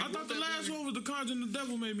that movie? I thought the last one was the Conjuring. The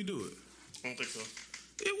devil made me do it. I don't think so.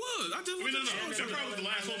 It was. I just I mean, no, went to that church. probably was the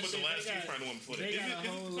last one, but the Last Key is probably the one before that. They Is got it- a is it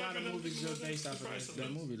whole lot of Conjuring? movies just based off of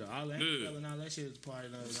that movie though. All that Yeah. and all that shit is part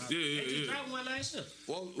of those. Yeah, They just yeah. dropped one last year.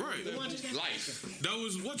 Well, Right. The one just came out. Life. That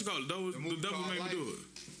was what you call it. That was the movie devil called made me Life. do it.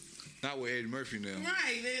 Not with Eddie Murphy now.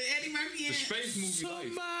 Right, Eddie Murphy The and space movie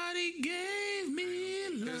Life. Somebody gave me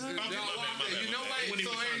love. You know, Wouldn't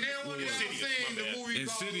even and then one of y'all Insidious, seen my the bad. movie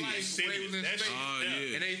called Insidious. Life where they was in That space. shit- Ah,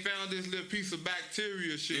 yeah. And they found this little piece of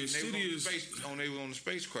bacteria shit. And they Insidious. was on the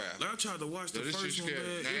spacecraft. Like, I tried to watch the So this first shit one, scary.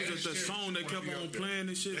 man. Nah, It was this just that shit song that kept on playing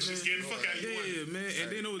and shit, That shit man. scared the fuck out of you. Yeah, man.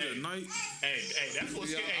 And then it was at night. Hey, that's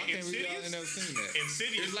what's Yeah, scary. I can't believe y'all ain't never Insidious. seen that.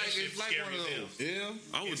 Insidious. It's like that shit it's like scary one of as hell. those.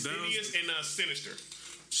 Yeah. I was down. Insidious and Sinister.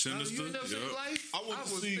 Sinister. You ain't never seen Yup. Life? I want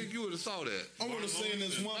to would see- think you would have saw that. I want to see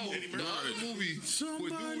this one movie. The other movie with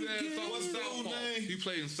Somebody dude that gave- saw What's the dude Southpaw. name? He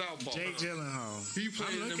played in Southpaw. Jake Gyllenhaal. He played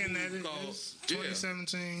I'm in the looking at movie it. called- It's Yeah.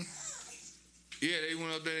 2017. Yeah, they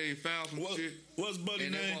went up there, they found some shit. What's Buddy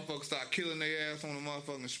And that name? motherfucker started killing their ass on the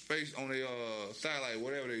motherfucking space, on their satellite,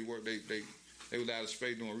 whatever they work. They was out of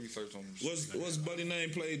space doing research on them. What's Buddy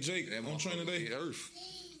name? Played Jake That on motherfucker Training Day. hit Earth.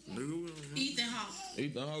 Ethan Hawke.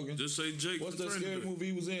 Ethan Hawke. Just say Jake. What's for that Training scary Day. movie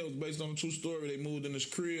he was in? It was based on a true story. They moved in his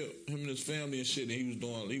crib, him and his family and shit, and he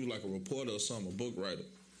was like a reporter or something, a book writer.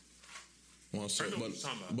 I know what you're talking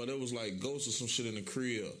about. But it was like ghosts or some shit in the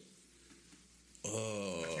crib. I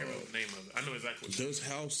can't remember the name of it. I know exactly what This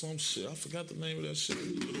house, some shit. I forgot the name of that shit.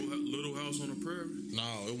 Little House on the Prairie.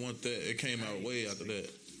 No, it wasn't that. It came out way after that.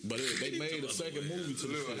 But they made a second movie to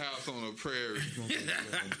the Little shit. house on the prairie.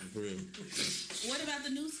 What about the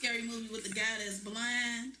new scary movie with the guy that's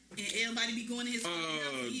blind and everybody be going to his fucking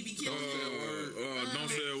house and he be killing people? Don't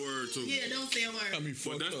say a word too. Yeah, don't say a word. I mean,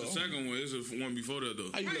 But fuck that's the second one. It's the one before that though.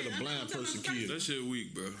 How you let a Right, blind I'm talking person about the kill? That shit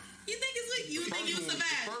weak, bro. You think it's weak? You think you first one-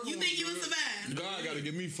 survive? the first You one think you was would good. survive? God got to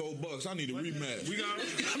give me $4. I need a rematch. We got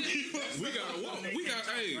walk. We got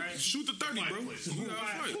hey, shoot the 30, bro. We got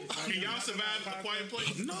fight. Can y'all survive A Quiet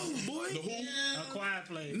Place? No, boy. The who? A Quiet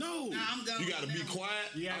Place. No. Nah, I'm going. You got to be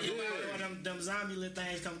quiet. You gotta go them zombie little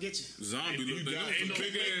things come get you. Zombie look got like it. some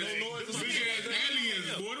big ass aliens,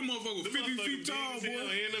 boy. Them motherfuckers 50 feet tall, boy.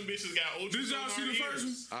 And them bitches got old. Did y'all see the first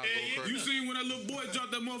one? I'll go You crazy. seen when that little boy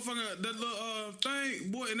dropped that motherfucker, that little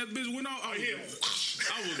thing, boy, and that bitch went off?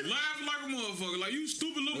 I was laughing like a motherfucker, like you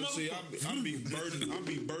stupid little See, motherfucker. I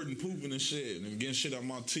be burden pooping and shit and getting shit out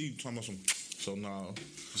my teeth. Talking about some. So nah.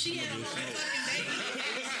 She had a whole fucking baby.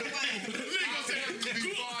 I'll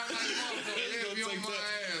be farting like a motherfucker. They'll be on my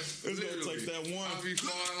ass. It's gonna take that one. I'll be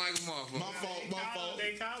farting like a motherfucker. My fault.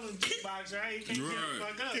 They call him jukebox, right? He can't get the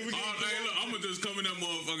Right. fuck up. Hey, look, I'm gonna just come in that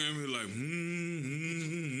motherfucker and be like,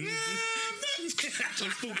 So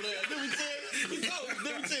stupid ass. Let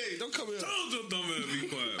me tell you. Don't come here. Don't dumb ass be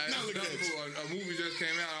quiet. Hey, a movie just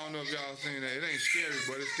came out. I don't know if y'all seen that. It ain't scary,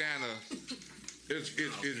 but it's kind of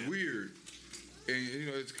it's weird. And you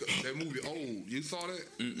know, it's that movie Old. You saw that?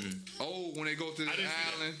 Old when they go to the I didn't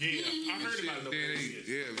see island. that. Yeah, I heard Shit, about it.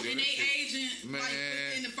 then And they agent Man, like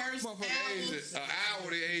within the first motherfucker hour. an hour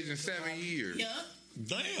they aging 7 years. Yup.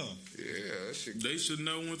 Damn. Yeah, that shit. They should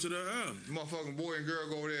never went to that house. Motherfucking boy and girl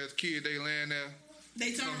go over there as kids. They laying there.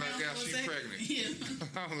 They turn Come around back out, for a she second. pregnant. Yeah.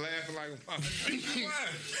 I'm laughing like a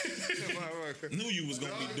motherfucker. Knew you was The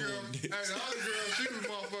gonna other be girl, doing hey, this. the other girl, she was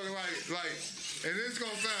motherfucking like, and this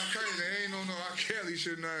gonna sound crazy. Ain't no R. Kelly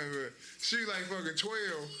shit, nothing, but she like fucking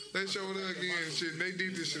 12. They showed her again and shit. And they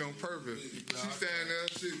did this shit on purpose. She standing there,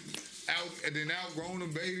 shit, out, and then outgrown a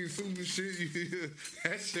bathing suit and shit.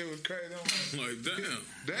 That shit was crazy. I'm Like, damn. like,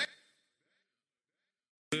 that.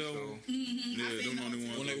 Yeah, them only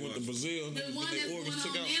ones. When they went to Brazil, The one they that's organs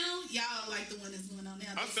going took on out. now, y'all like the one that's going on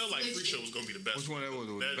now. I felt like Freak Switched Show it. was gonna be the best. Which one that was?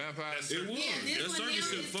 That- Vampires? that's- It was. Yeah, this That one certain now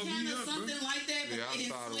shit is fucked kind me of up, bro. something like that, but Yeah, I it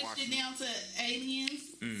started switched watching it now to aliens.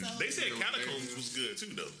 So They said Catacombs was good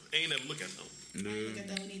too, though. I ain't never look at them. I ain't look at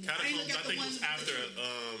that one either. I ain't Catacombs, look I at the think one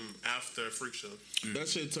was after Freak Show. That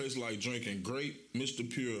shit tastes like drinking grape Mr.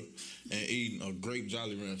 Pure and eating a grape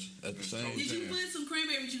Jolly Rancher at the same Did you time. put some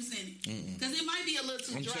cranberry juice in it? Because it might be a little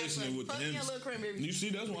too I'm dry. chasing it with the Put me a Hennessy. little cranberry You juice. see,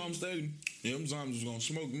 that's why I'm stating. Yeah, them zombies gonna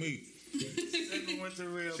smoke me. Went to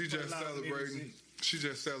real She just pull out celebrating. She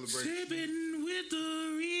just celebrated. Sipping with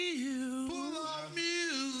the real. Pull up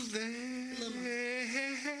music.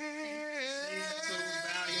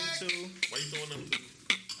 Volume 2. Why you throwing them?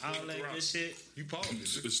 All that good shit. You paused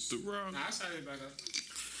it. It's the rock. Nah, I started it back up.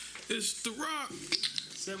 It's the rock.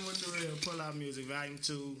 Sipping with the Real, Pull Out Music, Volume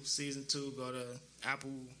 2, Season 2. Go to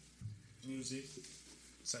Apple Music,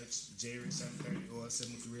 search Jerry 730 or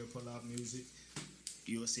Sipping with the Real, Pull Out Music.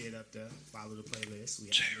 You'll see it up there. Follow the playlist. We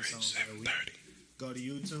have new songs every week. Go to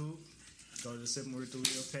YouTube. Go to the Sipping with the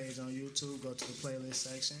Real page on YouTube. Go to the playlist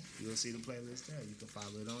section. You'll see the playlist there. You can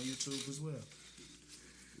follow it on YouTube as well.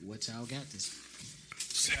 What y'all got this?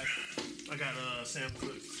 I got Sam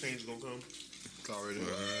Cooke. Things gonna come. It's already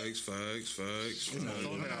Facts. already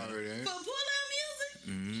ain't it? For pull out music?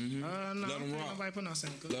 No, Let 'em rock. nobody put on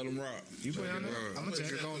Sam Cooke. Let them rock. You put it on there? I'm gonna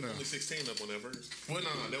check it. on there. Only 16 up on that verse. Well, no,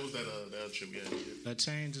 that was that other shit we had. A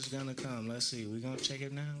change is gonna come. Let's see. We're gonna check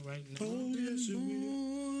it now, right now. Let's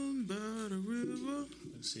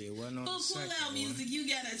see. It wasn't on For the pull second out one. music, you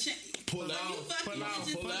gotta change. Pull So out, you fucking pull out,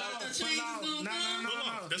 just pull put out, the pull change is out. gonna No, come. Pull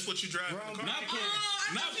out. That's what you drive in the car. Not pull, Oh,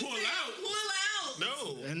 I not thought you pull said out. Pull out.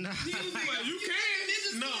 No. And now, Well, you can.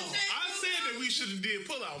 No, I said that we should have did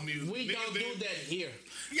pull out music. We don't do that here.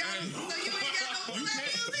 Y'all, so you ain't got no pull out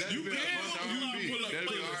music? You can pull up. That'd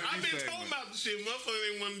be I've been R&B talking about the shit. Motherfuckers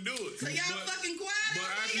ain't want to do it. So y'all fucking quiet.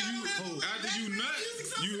 But after you nut,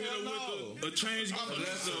 you hit her with a change.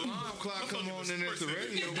 That's the alarm clock come on and it's the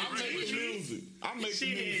radio. I'm making music. I'm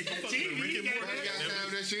making music. You gotta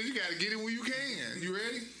have that shit. You gotta get it when you can. You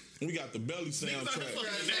ready? We got the belly soundtrack.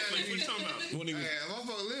 Netflix, what you talking about? When he was, Hey,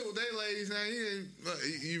 motherfucker live with they ladies now.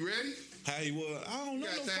 You ready? how he was, I don't know. You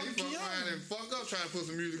No gotta think you fuck fuck around yeah. and fuck up trying to put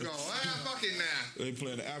some music on. Fuck it now. They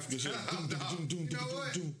playing the African shit. Doom, doom, doom, doom, You know doom,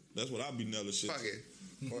 what? doom. That's what I be nailing shit. Fuck it.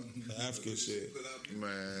 The African shit.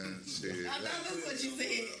 Man, shit. I thought that's what you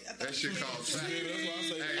said. That shit called Yeah, traffic.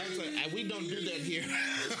 that's why I say, hey, we don't do that here.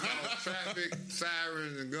 It's called traffic,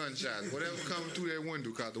 sirens, and gunshots. Whatever coming through that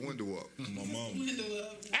window, caught the window up. My mom. Window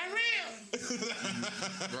up. Right.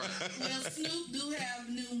 Well, Snoop do have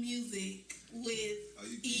new music with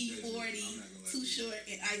E40, Too Short,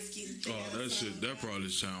 and Ice Cube. Oh, that shit. That probably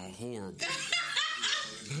sound horrible. Damn.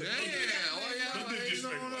 Oh, yeah.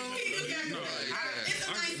 It's a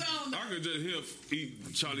nice song. I could just hear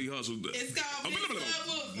eat Charlie Hustle. It's called Big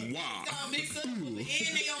Subwoofer. Wow. It's called Big Subwoofer.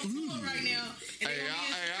 And they on tour right now. And they gonna be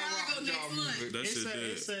in Chicago next month. That shit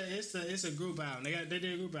dead. it's a group album. They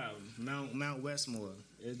did a group album. Mount Westmore.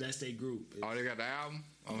 That's their group. Oh, they got the album?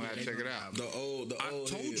 I'm gonna have to check it out. The old I told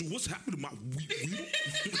head. you what's happened to my weed.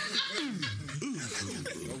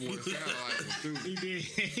 That boy sound like him, too. He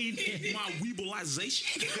did. My weebilization.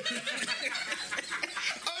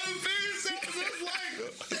 Oh, the sounds just like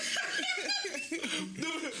him.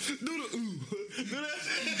 Do the ooh.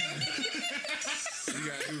 You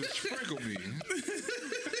gotta do the sprinkle me.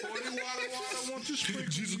 40 water, want to sprinkle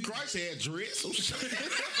Jesus me. Christ had dreads.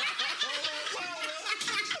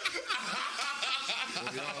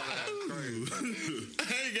 Y'all, that's crazy. I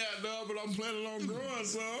ain't got none, but I'm planning on growing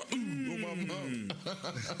some. With my mom.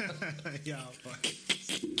 Y'all fucking.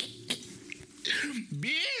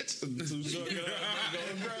 Bitch. Too short.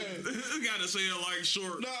 You gotta say it like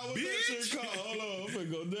short. Nah, what that shit called? Hold on, I'm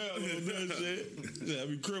finna go down with that shit. Yeah, I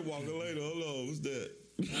be crib walking later. Hold on, what's that?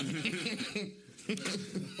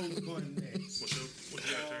 Who's going next? What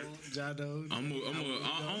you got, Terry? Jado. I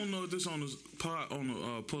don't know if this on the pot on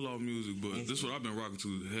the pull off music, but this is what I've been rocking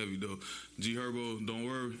to heavy though. G Herbo, don't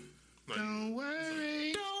worry. Don't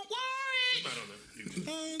worry. It's not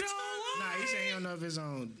on there. Nah, you saying you don't know if it's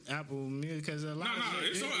on Apple Music because a lot No, of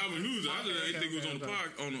it's on Apple Music. I just didn't think it was on the okay.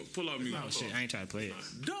 pod, on the pull off music. Oh shit, I ain't trying to play it.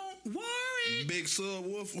 Don't worry. Big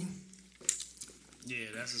subwoofer.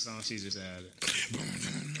 Yeah, that's the song she just added.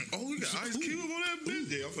 Oh, we got Ice Cube on that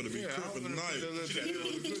bitch. Yeah, I'm finna be crippin' tonight.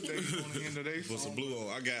 For some blue on.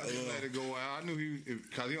 I got Let it go out. I knew he,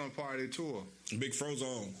 because he on part of their tour. Big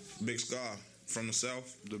Frozone, Big Scar from the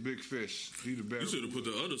South. The Big Fish. He the better. You should have put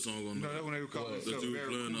the other song on No, there that's when they were calling that themselves you were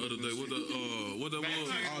playing the other day. What that was?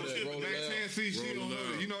 All that roll Mac it 10 out. C, she Roll don't it know out.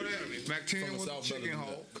 that. You know that? Mac 10 From the was a South chicken better than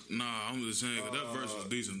hawk. Nah, I'm just saying 'cause that verse was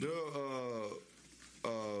decent.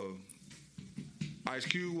 Ice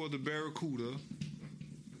Cube was the Barracuda.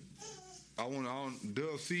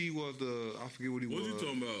 Dub C was the, I forget what he What was. you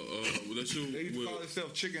talking about? That shit They used to with, call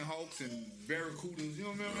themselves chicken hawks and barracudas. You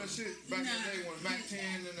don't remember that shit? Back in the day when Mac 10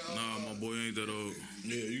 and nah, my boy ain't that old.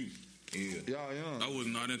 Yeah, you. Yeah. y'all young. I was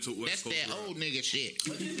not into West Coast rap. nigga shit.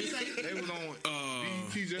 They was on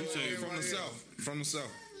BET just say From the South. From the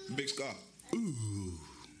South. Big Scar. Ooh.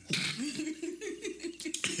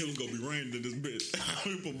 It was gonna be raining in this bitch.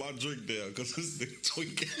 Let me put my drink down because this nigga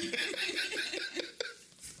tweaking.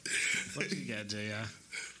 What you got, JR?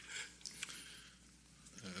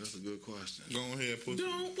 That's a good question. Go ahead, push.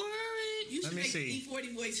 Don't worry. You should me make see.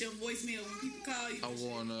 E40 voice your voicemail when people call you.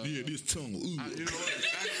 I'm going. Yeah, this tongue. Ooh. You know what?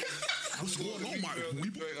 What's going on, my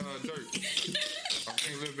weeper? Dirt. I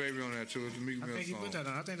think Lil Baby on that too. It's a Meek I Mill think he put song.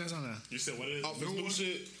 that on. I think that's on there. You said what is it? Off his new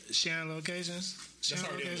shit. Sharing locations. Sharing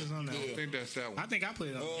already locations on there. I think that's that I one. think I put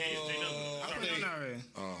it on. Yeah, I put it on already.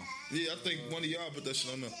 Yeah, I think one of y'all put that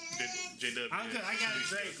shit on there. JW. I got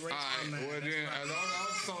Drake. Right All on right. that. Well That's then, fine. the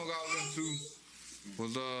other song I listened to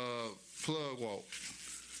was Plug Walk.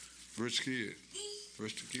 Rich Kid.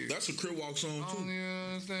 That's a Crip Walk song I don't too.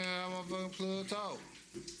 even understand how my fucking plug talk.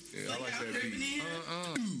 Yeah, I like that beat.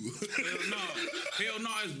 Hell no,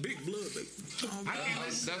 it's big blood, baby. I can't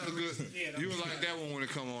listen. That's a good. Yeah, You would like that one when it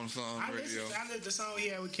come on song I radio. listened the song he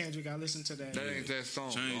had with Kendrick. I listened to that. That ain't that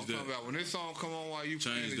song. Change I'm that. talking about when this song come on while you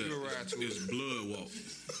playing Change it, you ride that. to It's it. blood walk.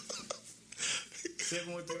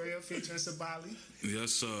 7 with the real featuring Sabali.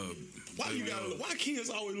 Yes, Why kids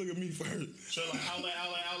always look at me first? So like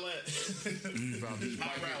outlet. About this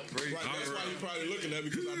Hot mic. route. Great. Right, that's why you probably looking at me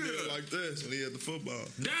because I did it like this when he had the football.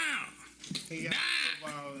 down. He got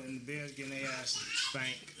football and the Bears getting their ass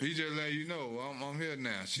spanked. He just let you know I'm here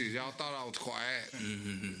now. Shit, y'all thought I was quiet.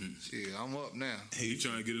 Shit, I'm up now. He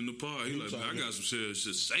trying to get in the park. He like, man, I got some serious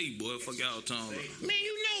shit to say, boy. Fuck y'all talking about. Man,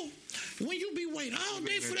 you know, when you be waiting all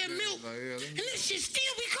day for that milk, Like, yeah, and that shit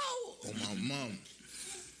still be cold. Oh, my mom.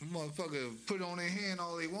 motherfucker put it on their hand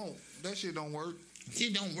all they want. That shit don't work.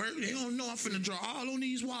 It don't work. They don't know I'm finna draw all on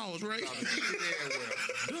these walls, right? About to shit everywhere.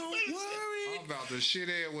 Don't worry. I'm about to shit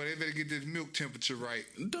everywhere. They better get this milk temperature right.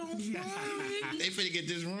 Don't worry. They finna get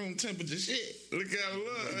this room temperature shit. Look at it, look.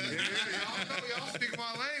 Yeah, y'all know y'all speak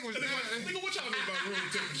my language now. Nigga, what y'all know about room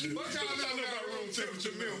temperature? What y'all know about room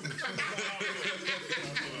temperature milk?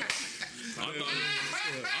 Where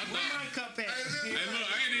my cup at? Hey, look,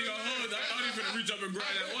 I ain't even gonna hold. I ain't even finna reach up and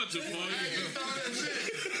grab that one too for you.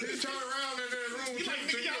 He turned around in that room Like,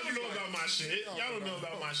 nigga, temperature. y'all don't know about my shit. Y'all don't know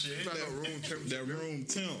about my shit. Got no room temperature. That room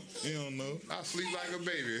temp. You don't know. I sleep like a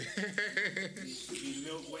baby.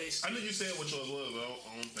 Milk waste. I know you said what yours was, but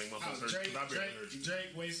I don't think my first heard. I barely heard you.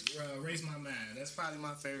 Drake Raise My Mind. That's probably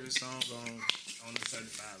my favorite song on the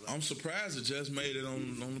certified level. I'm surprised it just made it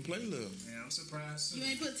on the playlist. Yeah, I'm surprised. You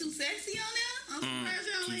ain't put Too Sexy on there? I'm surprised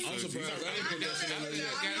y'all ain't. I'm surprised I didn't put that shit on there yet.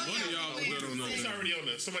 One of y'all put that on It's there. already on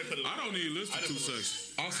there. Somebody put it on. I don't even listen to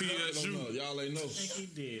sex. I put it on TSU. there. Y'all ain't know. I think he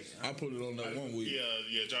did. I put it on that one week.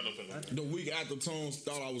 Yeah, John don't put it on there. The week after Tones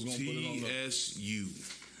thought I was gonna put it on there. TSU.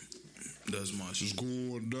 That's my shit.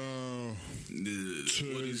 Going down.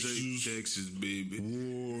 What is it? Texas. Texas, baby.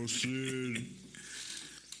 War City.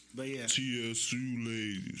 But yeah, TSU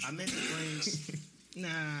ladies. I meant to bring.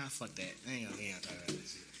 Nah, fuck that. I ain't gonna talk about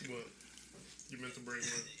this shit. What? You meant to bring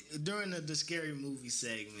what? During the scary movie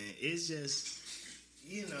segment, it's just,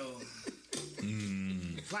 you know,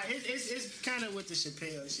 like it's kind of with the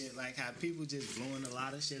Chappelle shit, like how people just blowing a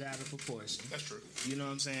lot of shit out of proportion. That's true. You know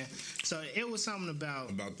what I'm saying? So it was something about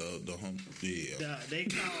About the hump. Yeah. they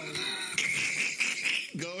called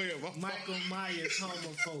Go ahead. Michael Myers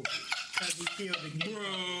homophobic because he killed a kid. Bro.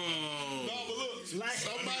 No, but look. Like,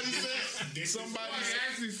 Somebody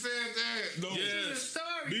Actually said that. no. Yes. story.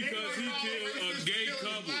 Because he killed a gay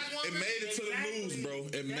couple. It made it to the news, bro.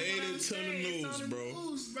 It made it to the news,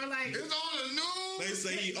 bro. Like, It's on the news. They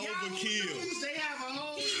say he overkilled. They have a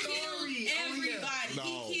whole He story. killed everybody. No.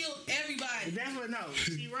 He killed everybody. That's what, no,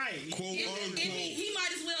 she right. Quote unquote. He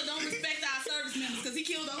might as well don't respect our service members because he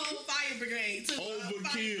killed the whole fire brigade too.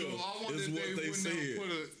 Overkill I wonder is if what they wouldn't said. have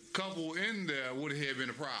put a couple in there would have been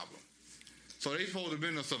a problem. So they supposed to have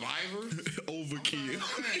been a survivor. Overkill. It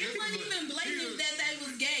wasn't even blatant that they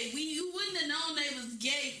was gay. You wouldn't have known they was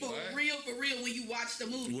gay for What? real when you watched the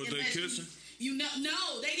movie. Was they Unless kissing? You know,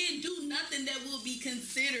 no, they didn't do nothing that would be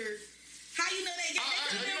considered. How you know they gay? They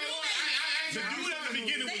could have been roommates. The dude at the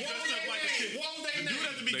beginning was dressed up like a chick. What was The their dude at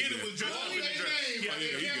name? the beginning was dressed What up was in a their dress. name? Yeah, You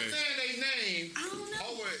he kept gay. saying their name. I don't know.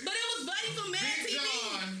 Oh, wait. But it was Buddy from Mad Big TV.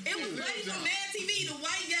 John. It was Lil Buddy from John. Mad TV, the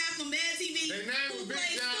white guy from Mad TV. Their name who was Big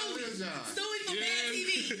played John, Stewie. Lil John. Stewie from Mad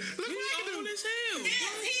TV. Look what you doing as hell.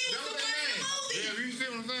 Yes, he was That the was one their in the name. movie. Yeah, you see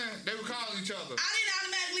what I'm saying? They were calling each other. I didn't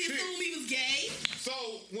automatically assume he was gay. So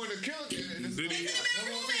when the killer, Did he? They could have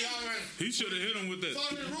been roommates. He should have hit him with that. so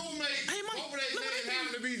his roommate, over their name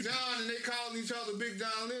happened to be John, and they called each other Big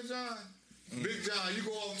John, Lil John. Big John, you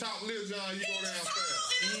go up top, Lil John, you He go was down tall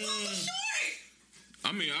fast. and the one was short.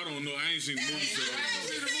 I mean, I don't know. I ain't seen the movie. So How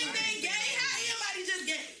you think they gay? How anybody just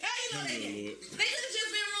gay? How you know they gay? They could have just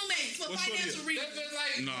been roommates for What's funny? financial reasons. That's just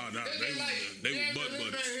like, Nah, that's they just was- like, they was yeah, butt this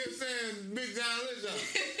buddies. man here saying Big John, Lil John.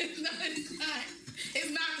 No, it's not.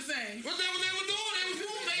 It's not the same. What they were doing? They was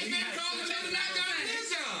roommates. They called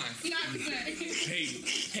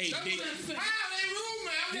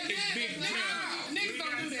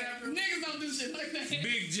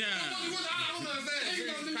John. I don't understand. You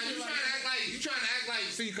trying to act like,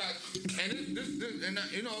 see, and this, and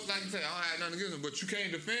you know, like I say, I don't have nothing against them, but you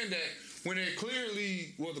can't defend that when they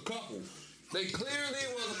clearly was a couple. They clearly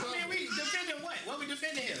was a couple. I mean, we defending what? What we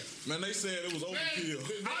defending here? Man, they said it was overkill.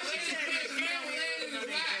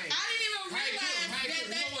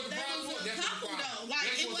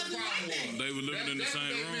 They were living in the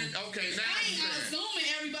same room. Okay, now I ain't assuming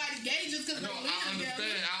everybody gay just because no,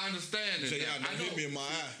 I understand it. Say, now. y'all hit me in my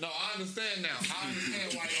eye. No, I understand now. I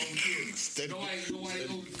understand why you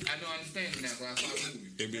overkill. I don't understand it now because I saw the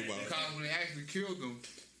movie. Because when they actually killed them,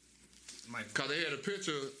 because they had a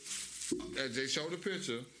picture, they showed a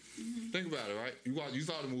picture. Think about it, right? You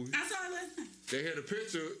saw the movie. I saw it last night. They had a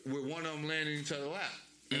picture with one of them landing in each other's lap.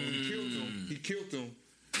 And when he killed them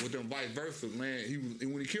with them vice versa, man.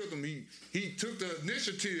 When he killed them, he took the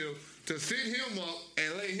initiative to sit him up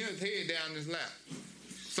and lay his head down in his lap.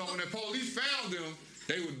 So when the police found them,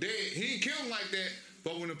 they were dead. He didn't kill them like that,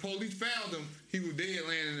 but when the police found him, he was dead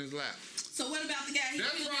laying in his lap. So what about the guy?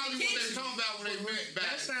 That's probably what they talking about when they went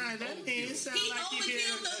back. It sounds He like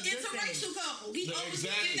overkilled the interracial couple. He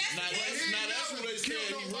Exactly. Now that's what they said.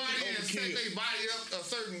 He really and set overkilled. their body up a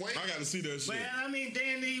certain way. I gotta see that shit. But I mean,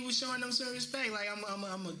 then he was showing them some respect. Like I'm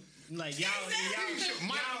like y'all.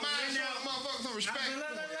 Michael Myers showing motherfuckers some respect.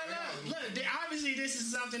 Look, obviously this is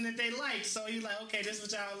something that they like. So he's like, okay, this is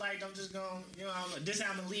what y'all like. I'm just gonna, this is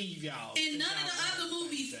how I'm gonna leave y'all. In none of the other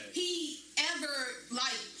movies, he ever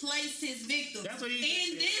placed his victims. That's what he in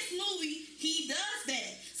did. this movie, he does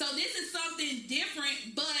that. So this is something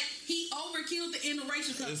different, but he overkilled the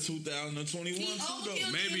interracial couple. It's 2021 He too, though.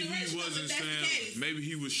 overkilled Maybe he interracial wasn't couple, that's the saying. case. Maybe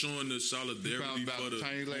he was showing the solidarity About for the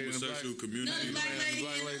Chinese lady and the homosexual black- community. No, the black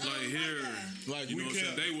lady and the Like here, Like you know what I'm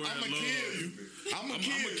saying? They were I'ma in love. kill you. I'ma I'm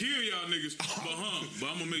kill gonna kill y'all niggas, but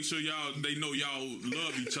I'm gonna make sure they know y'all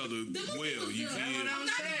love each other well. You That's feel? what I'm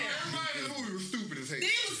saying. Everybody in the movie was stupid as hell. They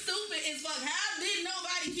was stupid as fuck. How did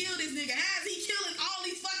nobody kill this nigga? How is he killing all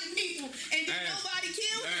these fucking people and did nobody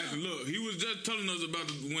kill him? Look, he was just telling us about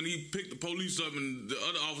when he picked the police up and the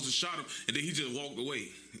other officer shot him, and then he just walked away.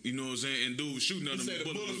 You know what I'm saying? And dude was shooting at him. said the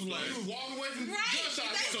bullets was like- He was walking away from Right. gunshots.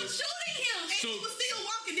 They were shooting him and he was still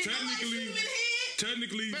walking. Did nobody shoot him in the head?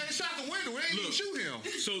 Technically, Man, they shot the window. They didn't even shoot him.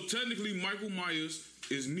 so technically, Michael Myers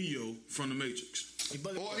is Neo from the Matrix. Or he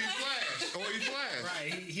flashed.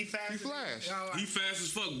 Right, he fast. He flashed. He fast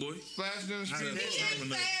as fuck, boy. Flashed in the street. He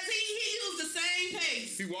didn't fast. He used the same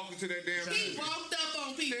pace. He walked into that damn He walked up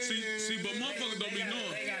on people. See, but motherfuckers don't be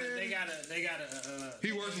knowing. They gotta.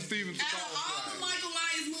 He worked in Steven Out of all the Seagal. Michael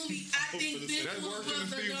Myers movies, I think this That's one working in was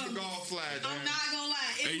the Steven dumbest. Seagal slide, I'm man. not gonna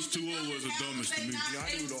lie. It H2O was the dumbest to me. They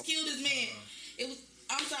was killed this man. It was.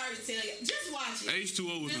 I'm sorry to tell you. Just watch it.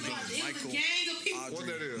 H2O was the Just watch dumbest. it. It was a gang of people. What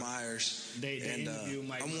that is? Myers. They and interview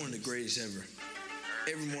Mike I'm one of the greatest ever.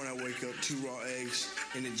 Every morning I wake up, 2 raw eggs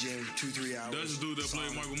in the gym, 2-3 hours. That's the dude that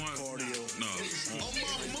played Michael Myers. Cardio. No.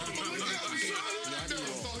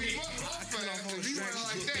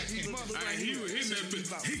 He was hitting that bitch.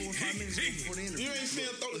 About 4 or 5 minutes before the interview. You ain't seen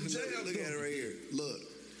him throw the jail. Look at it right here. Look.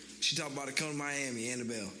 She talked about it coming to Miami,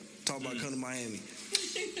 Annabelle. Talked about coming to Miami.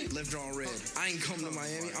 Left her on red. I ain't coming to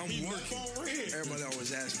Miami. I'm working. Everybody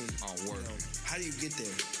always asks me, how do you get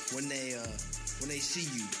there? When they see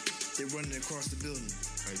you, they're running across the building.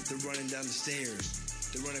 They're running down the stairs.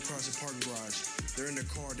 They're running across the parking garage. They're in their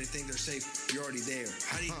car. They think they're safe. You're already there.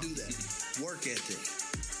 How do you do that? Work ethic.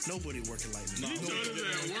 Nobody working like me. I'm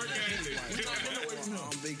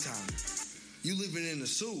big time. You living in the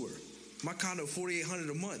sewer. My condo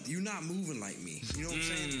 $4,800 a month. You're not moving like me. You know what I'm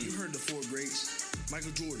saying? You heard the 4 greats: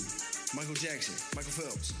 Michael Jordan, Michael Jackson, Michael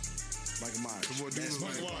Phelps, Michael Myers. That's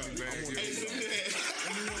Michael Myers.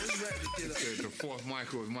 The fourth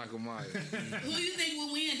Michael is Michael Myers. Who you think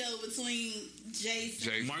will win though between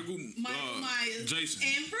Jason, Michael Myers, Jason.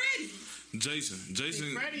 and Freddy? Jason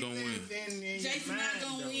gonna win. Jason not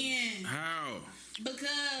gonna win How?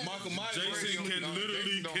 because Michael Myers. Jason cannot.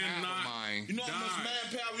 You know how much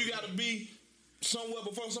manpower you gotta be somewhere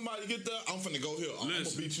before somebody get there? I'm finna go here. I'm gonna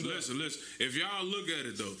beat you there. Listen. If y'all look at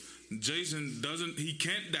it though, Jason he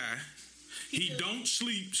can't die. He don't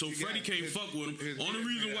sleep, so Freddy can't fuck with him. Only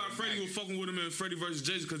reason why Freddy was fucking with him in Freddy vs.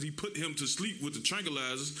 Jason because he put him to sleep with the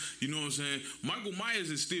tranquilizers. You know what I'm saying? Michael Myers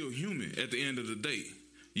is still human at the end of the day.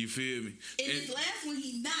 You feel me? in this last one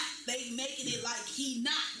he not. They making it like he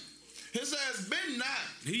not. His ass been not.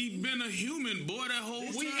 He been a human boy that whole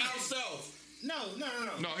We time. out south. No.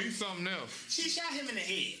 No, he's something else. She shot him in the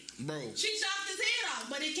head. Bro. She chopped his head off,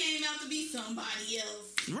 but it came out to be somebody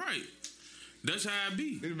else. Right. That's how it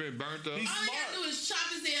be. He's been burnt up. All you gotta do is chop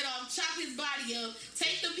his head off, chop his body up,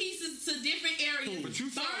 take the pieces to different areas, But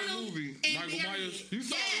you saw burn the them, movie. and Michael bury Myers? it. You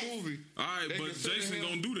saw Yes.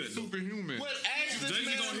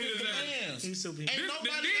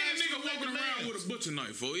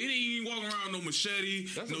 knife. For he ain't even walking around with no machete,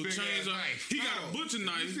 That's a no big chains. ass knife. He got a butcher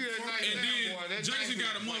knife, see that knife and now, then boy? That Jason knife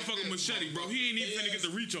got a is like motherfucking this, machete, bro. He ain't even finna get the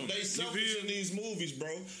reach on They it. You selfish feel? in these movies,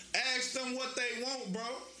 bro. Ask them what they want, bro.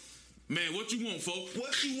 Man, what you want, folks?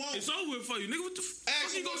 What you want? It's over with for you, nigga. What the fuck?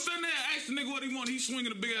 Ask You him gonna what- stand there and ask the nigga what he want? He's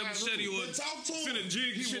swinging a big ass machete or But talk to him. finna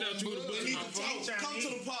jig the shit out you with a butcher He knife. come to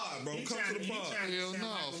the pod, bro. Come to the pod. Hell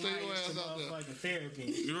no, stay your ass out there. Fucking therapy.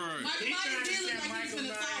 You're right. Mike He Myers trying to did look set like he was Michael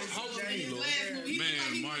finna talk Myers in his J-Lo. last movie. He Man, looked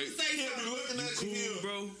like he Mike. wanted to say He be something. looking at you Cool, here.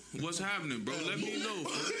 bro. What's happening, bro? Let me know.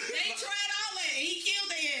 They tried all that. And he killed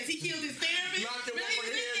their ass. He killed his therapist. Knocked him Really, over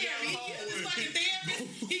he the head down the killed his hallway. fucking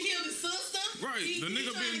therapist. He killed his sister. Right, He the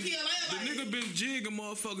nigga tried to been kill everybody. jigging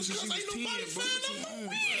motherfuckers since he was 10, bro. What you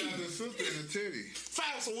on? Had the sister in the titty.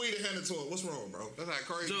 Find some weed and hand it to her. What's wrong, bro? That's how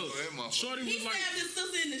crazy Joe, that motherfucker. Shorty He was like, stabbed his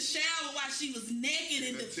sister in the shower while she was naked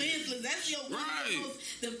and defenseless. That's your one of Right.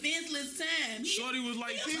 the most defenseless time. Shorty was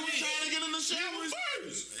like, He was trying to get in the shower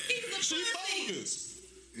first. He's a She pussy. bogus.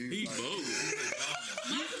 he bogus.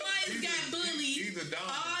 Michael Myers got bullied he's a dog.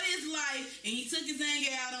 all his life, and he took his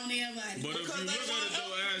anger out on everybody. But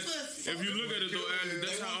if you look at it though, as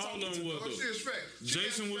that's how all of them was What's though. his respect?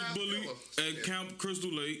 Jason was bullied at Camp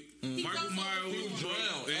Crystal Lake. Michael Myers was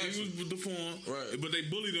drowned. And he was deformed. Right. But they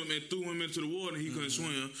bullied him and threw him into the water and he couldn't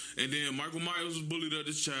swim. And then Michael Myers was bullied as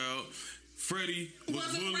a child. Freddie was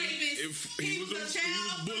Was a bullied. rapist. He was a child He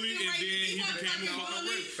was bullied and fucking then he rapist. He became a wasn't fucking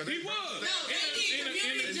bullied. rapist. He was. No, they did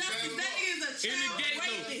community justice. That nigga's a In the child gate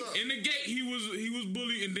rapist. though, in the gate he was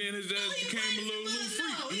bullied and then his ass No, he became a little wasn't.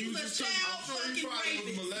 freak. No, he was a just child He fucking probably was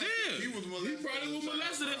rapist. molested. Yeah. He was molested. He probably was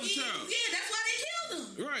molested as a child. Yeah, that's why they killed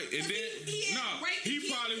him. Right, and then he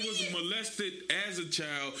probably was molested as a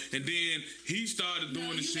child, and then he started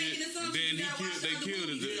doing the shit, and then they killed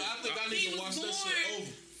his Yeah, I think I need He to was watch that born shit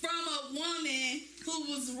over. from a woman who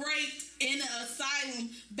was raped in an asylum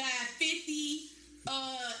by 50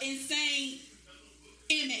 insane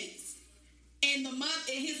inmates. And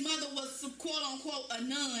his mother was quote unquote a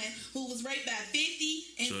nun who was raped by 50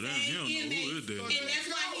 So insane then he don't know who inmates. is that. And that's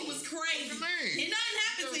why he was crazy. What you mean? And nothing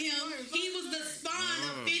happened to him. He was the spawn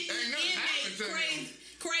of 50 Ain't nothing happened to him.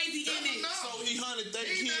 crazy inmates. No. So he hunted their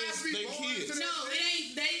He kids. not be They born kids. to No, it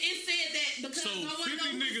ain't. It said that because So no one 50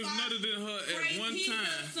 knows who niggas father- nutted in her at Crazy. one He's time.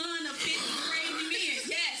 the son of 50 crazy men.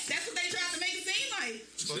 Yes, that's what they tried to make it seem like.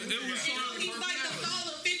 It was He's like the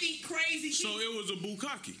soul of 50 crazy so people. it was a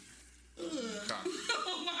bukkake.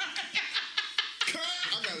 Oh my Cut.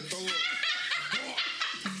 I gotta throw up.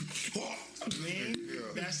 Man,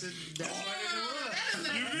 that's what it was. God.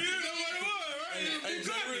 You feel that's what it was, right? Hey,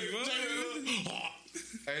 Bukkake, bro.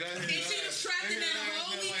 And she was trapped in there the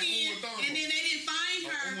whole weekend, and then they didn't find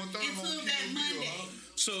her until that Monday.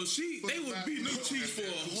 So they was beating them cheeks for a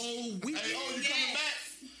whole week. Hey, oh, you coming back?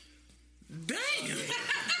 Damn.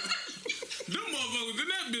 Them motherfuckers in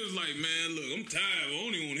that bitch like, man, look, I'm tired. I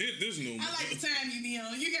don't even want to hit this no more. I like the time you be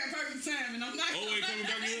on. You got perfect time, and I'm not. Oh, ain't coming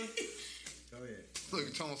back here? Go ahead.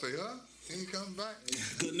 Look, Tom say, huh? He ain't coming back.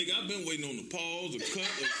 Cause nigga, I've been waiting on the pause, a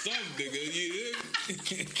cut, or something, nigga. Yeah.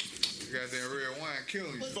 Goddamn red wine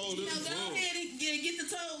killing you. But, Fold you it, know, go fold. ahead and get the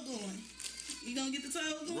toe going. You gonna get the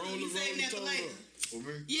toe going? Roll You it, saving that for roll the later? toe For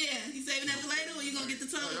me? Yeah, you saving that for later, or you gonna get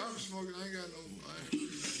the toe? Oh, y'all be smoking. I ain't got no.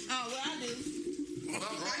 Oh, well, I do. I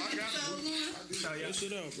I get got the toe no. going. So y'all,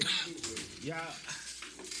 Shit out, bro. y'all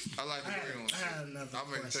I like to bring on. I had another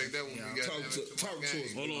I'm gonna question take that for when y'all. we got Talk to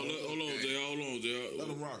us. Hold on, Jay. Let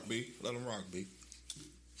him rock, B. Let him rock, B.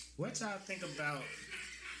 What y'all think about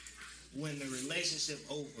when the relationship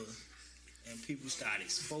over and people start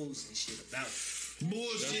exposing shit about it? That's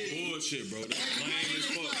bullshit, bro. That's lame as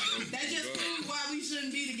fuck, bro. That just proves why we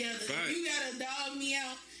shouldn't be together. Fact. If you gotta dog me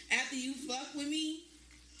out after you fuck with me,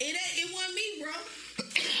 it wasn't me, bro.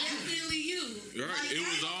 It's definitely you. Right, it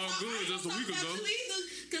was all good just a week ago.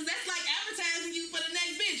 Because that's like advertising you for the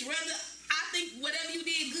next bitch. Whether I think whatever you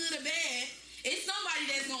did, good or bad, it's somebody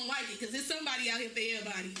that's gonna like it. Because it's somebody out here for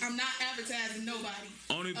everybody. I'm not advertising nobody.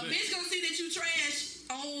 Only A thing. bitch gonna see that you trash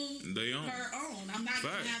on They own. her own. I'm not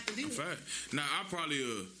gonna have to do it. Fact. Now I probably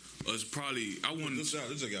I wouldn't This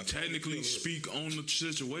got technically speak on the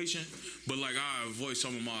situation, but like I voice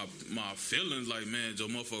some of my feelings. Like, man, Joe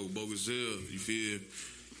motherfucker bogus hell. You feel?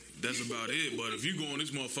 That's about it. But if you go on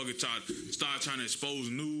this motherfucker start trying to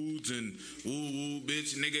expose nudes and woo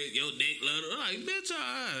bitch nigga your dick little, like bitch,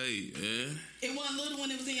 alright, yeah. It wasn't little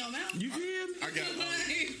when it was in your mouth. You feel me? I got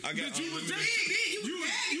Bitch, you was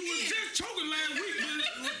unlimited. just choking last week.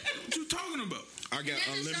 Man. What you talking about? I got That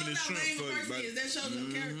just unlimited shows how shrimp lame for a you, person buddy. is. That shows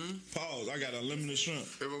no character. Pause. I got unlimited shrimp.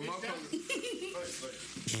 If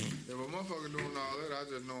a motherfucker doing all that, I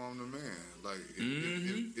just know I'm the man. Like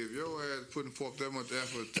if your ass putting forth that much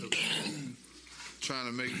effort to trying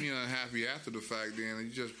to make me unhappy after the fact. Then you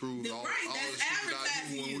just proved all Right, the that's shit that I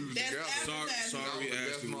advertising knew when we you. was That's together. advertising. Sorry, That was the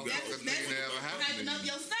best asking. motherfucking thing that ever happened Hyping to up me.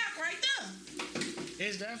 your stock right there.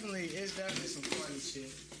 It's definitely some corny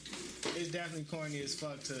shit. It's definitely corny as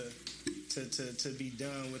fuck to be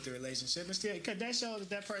done with the relationship, and still, cause that shows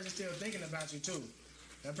that person's still thinking about you too.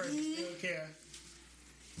 That person still care.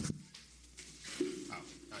 Oh,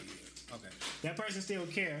 yeah. Okay. That person still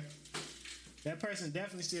care. That person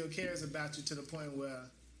definitely still cares about you to the point where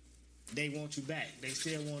they want you back. They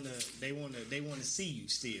still they wanna see you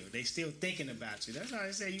still. They still thinking about you. That's why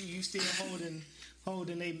I say you still holding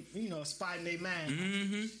they a spot in their mind.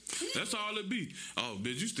 Mm-hmm. That's all it be. Oh,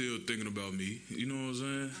 bitch, you still thinking about me. You know what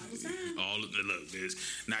I'm saying? All of the look, bitch.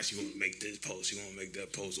 Now she want to make this post. She want to make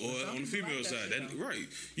that post. Or on the female like that side. shit, That, right.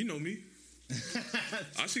 You know me.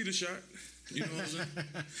 I see the shot. You know what I'm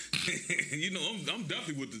saying? You know, I'm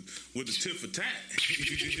definitely with the tip for tat.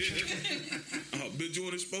 Oh, bitch, you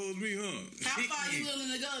want to expose me, huh? How far you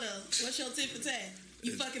willing to go though? What's your tip for tat?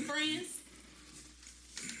 You fucking friends?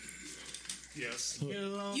 Yes. You at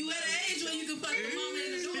an age where you can fuck your mama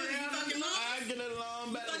in the door. You fucking mama? I get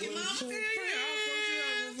along better Fucking with mama? you.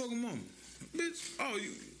 Yeah, I'm fucking mama. Bitch,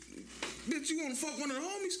 bitch, you want to fuck one of the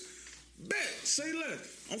homies? Bet, say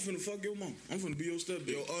less. I'm finna fuck your mom. I'm finna be your stepdad.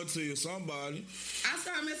 Your auntie or somebody. I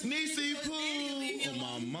started messing with Niecy niggas, so his daddy leave me Pooh. Oh, my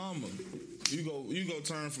alone. mama. You go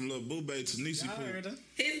turn from little boo babe to Niecy I heard Pooh. her.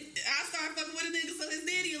 I started fucking with a nigga so his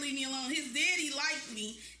daddy would leave me alone. His daddy liked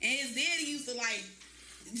me, and his daddy used to like.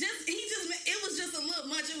 It was just a little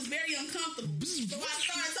much. It was very uncomfortable. So I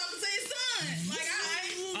started talking to his son. Like,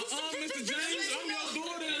 Mr. James, I'm your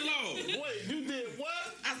daughter-in-law. Wait, you did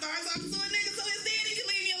what? I started talking to a nigga so his daddy could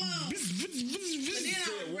leave me alone. But then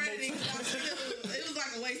I regretted it. It was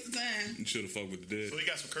like a waste of time. You should have fucked with the dad. So he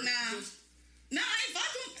got some curtains. Nah, I ain't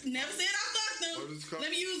fucked him. Never said I fucked him. What is it called?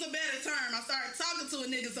 Let me use a better term. I started talking to a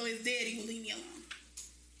nigga so his daddy would leave me alone.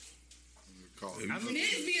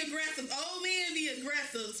 Niggas be aggressive. Old men be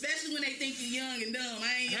aggressive, especially when they think you're young and dumb.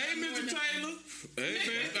 I ain't. Hey, Mr. Taylor. Hey,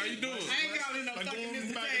 man, how you doing? I ain't calling no fucking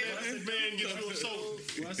Mr. Taylor. This man gets you a soul.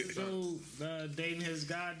 What's the dude dating his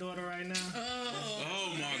goddaughter right now?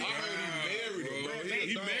 Oh, my God. Married her, bro.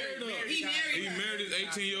 He married her. He married his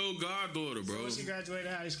 18-year-old goddaughter, bro. When she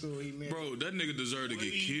graduated high school, he married. Bro, that nigga deserved to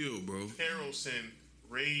get killed, bro. Harrelson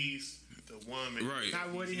raised the woman. Right.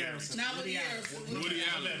 Not Woody Harrelson. Not Woody Harrelson. Woody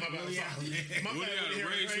Allen. Woody Allen. Woody Allen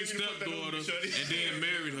raised his stepdaughter and then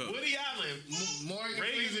married her. Woody Allen Morgan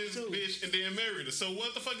raised Freeman his too. bitch and then married her. So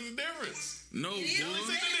what the fuck is the difference? No, It is. boy. Listen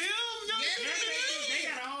to him. They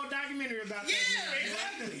got a whole documentary about that.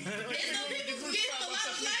 Exactly. And some people get a lot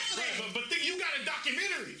of flack for that. But think you got a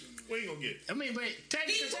documentary. What you gonna get? I mean, but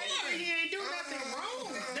technically he ain't do nothing wrong.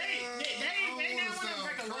 They not want to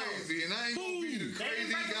break a law. Crazy, and I ain't gonna be the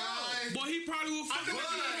crazy guy. Boy, he probably will fuck with you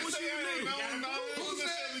when she was little. Who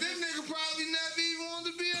said this nigga probably never even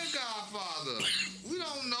wanted to be a godfather? We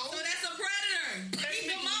don't know. So that's a predator.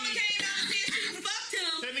 Your mama came out and said she fucked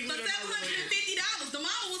him for $750. The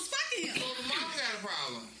mama was fucking him. So the mom got a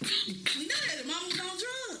problem. We know that. The mama was on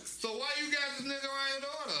drugs. So why you got this nigga around your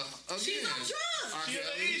daughter? Again? She's on drugs. She at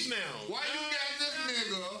the age now. Why you got this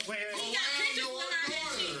nigga He got around pictures your with her that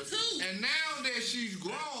daughter? cheek too. And now that she's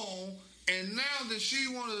grown, and now that she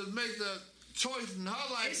want to make the choice in her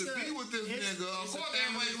life to be with this nigga, of it's a course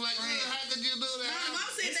everybody's like, how could you do My that? mom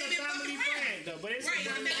said It's they a been family fucking around. friend though, but it's Right, a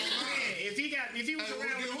family family friend. If he was Hey,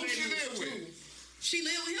 around with who she live too, with? She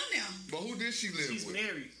live with him now. But who did she live she's with?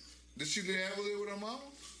 married. Did she ever live with her mama?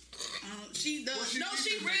 She does. What she No, did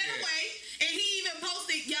she to ran make it? away, and he even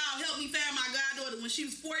posted, "Y'all help me find my goddaughter when she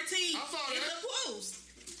was 14." I saw It's that. a post.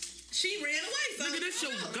 She ran away. So Nigga, this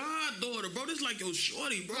your goddaughter, bro. This like your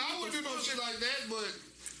shorty, bro. I wouldn't do no shit like that, but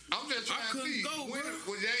I'm just trying to couldn't see. go, when,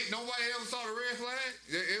 bro. nobody ever saw the red flag?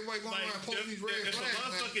 Everybody going around posting these red if a flags.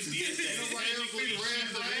 motherfucker did that, Nobody ever technically see the red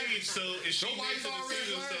she's of flag? age, so if she Nobody makes a saw a red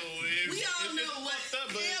decision, flag? so We all know what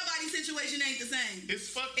everybody's situation ain't the same. it's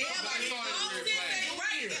fucked up. Everybody, saw that all red this flag. ain't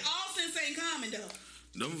right. All sense ain't common though.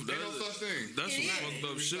 Ain't no such thing. That's some Yeah. fucked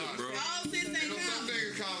up shit, bro. All sense Ain't ain't no such common. thing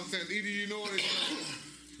as common sense. Either you know it or you don't.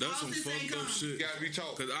 That's All some this ain't fucked up common. shit. You gotta be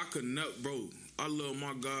taught. Cause I could not, bro. I love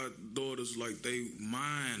my goddaughters like they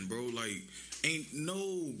mine, bro. Like, ain't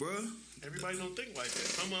no, bro. Everybody don't think like that.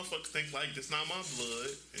 Some motherfuckers think like this not my blood.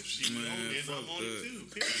 If she Man, own it, I'm on it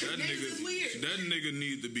too. That Niggas is weird. nigga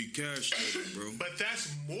need to be castrated, bro. But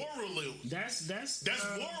that's moral. That's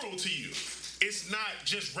Moral to you. It's not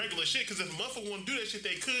just regular shit. Because if a motherfucker want to do that shit,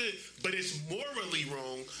 they could. But it's morally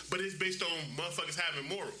wrong. But it's based on motherfuckers having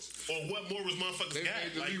morals or what morals motherfuckers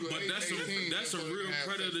got. Like, but that's a real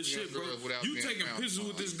predator shit, bro. You taking pictures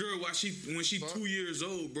with this girl when she 2 years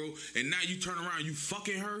old, bro, and now you turn around, you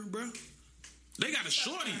fucking her, bro. They got a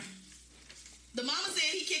shorty. The mama said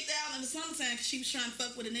he kicked her out in the summertime because she was trying to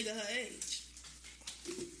fuck with a nigga her age.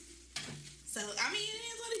 So I mean, it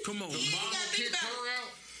is what it is. Come on, You Mama gotta think kicked about her it.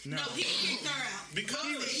 out. No, he kicked her out. Because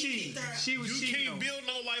Mama said he kicked her out. She was you cheating can't on build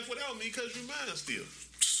no life without me because you mine still.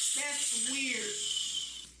 That's weird.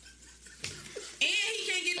 And he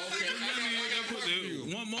can't get no Okay, I got put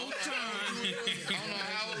you. One more time. I don't know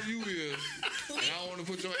how old you is. And I don't want to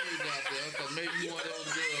put your age out there. So maybe you one of those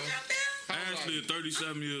girls. Ashley is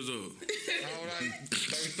 37 years old. How old are you?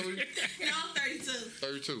 33? No, I'm 32.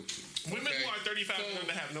 32. Women Okay. who are 35 So, and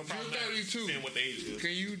under have no problem you're 32. saying what the age is.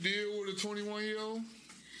 Can you deal with a 21-year-old?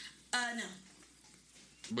 No.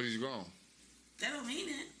 But he's grown. That don't mean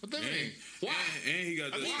it. What that mean? Why? And he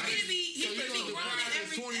got He this. could be So you gonna grown define at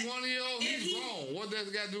this every 21-year-old? if He's he- grown. What does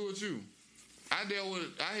it got to do with you? I had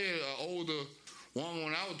an older woman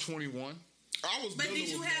when I was 21. I was But did dealing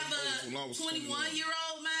you with have motherfuckers when I a was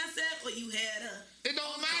 21-year-old mindset or you had a... It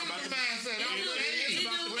don't matter the mindset. It's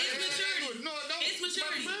maturity. No, it don't. It's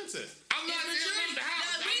maturity. Mindset. I'm not in maturity. the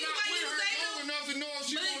house. The reason why I'm you not with say her no- long enough to know if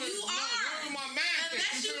she But want to you are. learn my mindset.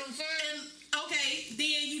 Unless You see what I'm saying? Okay,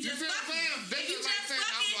 then you just feel what I'm fucking. saying? That's If you just like just saying,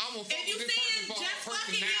 fucking, I'm gonna fuck if you with this saying person for just her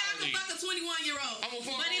fucking, yeah, I can personality. fuck a 21-year-old. I'm gonna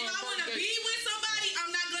fuck But her if I on her want to birthday. be with somebody,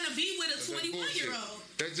 I'm not gonna be with a That's 21-year-old.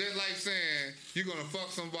 That's just like saying you're gonna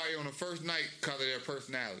fuck somebody on the first night because of their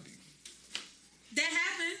personality. That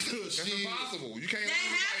happened. That's impossible. You can't That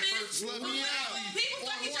learn somebody happened. first. People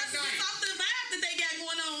fuck each other just off the vibe that they got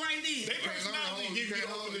going on right then. They personality You give you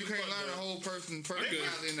can't, over you can't learn the whole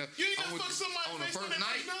personality in the You ain't gotta fuck somebody on the based on first their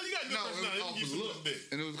night. personality. You got good No, it was personality. off You his used to look, look big.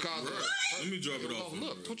 and it was called Let me drop it off.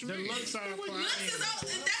 look. What you The mean? looks are Looks fine. is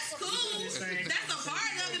that's cool. That's a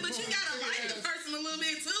part of it, but you gotta like the person a little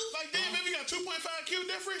bit too. Like, damn, man, we got 2.5 kill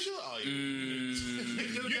death ratio. Oh, yeah.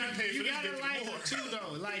 You done paid You for this gotta bitch like more. her too,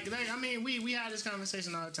 though. Like I mean, we have this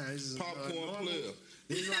conversation all the time. This is Popcorn normal. player.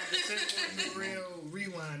 This is like a real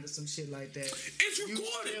rewind or some shit like that. It's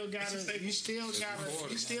recorded. You still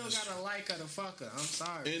gotta like her to fuck her. I'm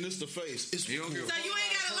sorry. And it's the face. It's You don't give So a you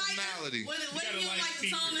ain't gotta like personality. her. What if you don't like the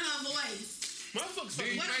tone of her voice? Motherfuckers Then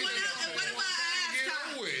you What make if I ask get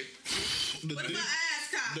her? over it. the What if deep, I ask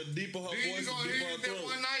her? the deeper her Then you voice, the gonna deeper hit her it that throat.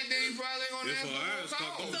 one night, then you probably ain't gonna If answer her the eyes call.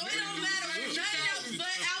 cocked So it don't matter nothing else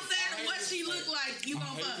but outside of what she look like, you I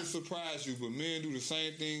gon' hate to fuck. surprise you, but men do the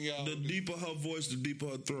same thing, y'all. The deeper her voice, the deeper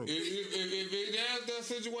her throat. If that's that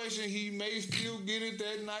situation, he may still get it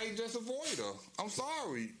that night. Just avoid her. I'm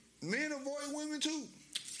sorry. Men avoid women too.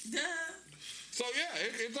 Duh. So yeah,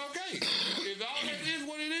 it's okay. If all that is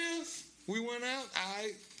what it is, we went out.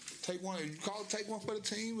 I take one. You call it, take one for the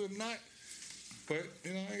team. If not, but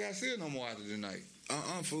you know, I ain't got to see it no more after the night.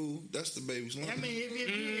 Fool. That's the baby's one. I mean, if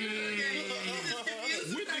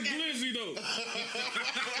With the glizzy though.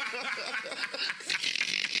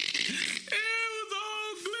 It was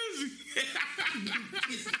all glizzy.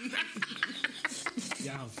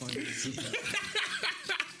 y'all funny.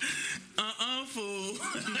 Fool.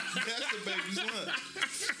 That's the baby's one.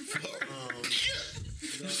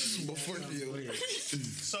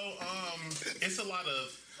 So, it's a lot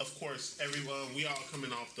of course, everyone, we all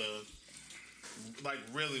coming off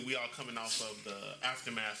we all coming off of the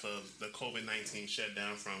aftermath of the COVID-19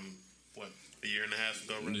 shutdown from, a year and a half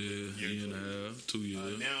ago? Right? Yeah, year and a half, 2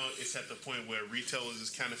 years. Now it's at the point where retailers is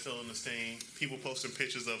kind of feeling the sting. People posting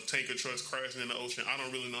pictures of tanker trucks crashing in the ocean. I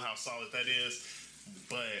don't really know how solid that is,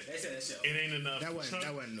 but it ain't enough. That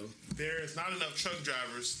wasn't new. There is not enough truck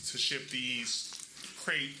drivers to ship these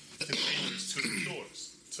crate containers to the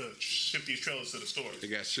stores, to ship these trailers to the stores. They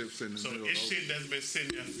got ships in the So middle. it's shit that's been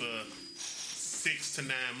sitting there for 6 to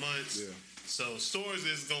 9 months. Yeah. So stores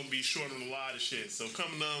is gonna be short on a lot of shit. So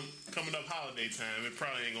coming up holiday time, it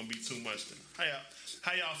probably ain't gonna be too much.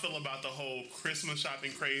 How y'all feel about the whole Christmas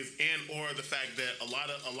shopping craze, and or the fact that a lot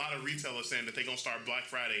of retailers saying that they gonna start Black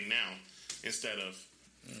Friday now instead of?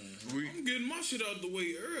 I'm getting my shit out the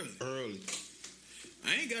way early.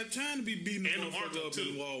 I ain't got time to be beating And the the motherfucker markup up too.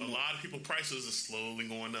 in Walmart. A lot of people prices are slowly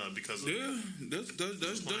going up because of That's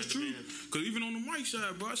true. demand. Cause even on the Mike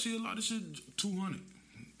side, bro, I see a lot of shit 200.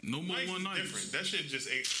 No more Mike's 190. different. That shit just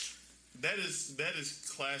that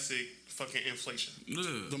is classic fucking inflation. Yeah.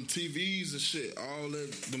 Them TVs and shit, all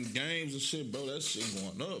that, them games and shit, bro. That shit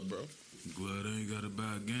going up, bro. Glad I ain't got to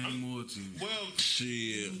buy a game or a TV. Well,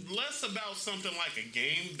 Shit. less about something like a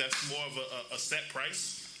game that's more of a set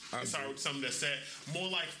price. It's already something that's set. More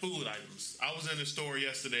like food items. I was in the store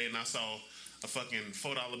yesterday and I saw a fucking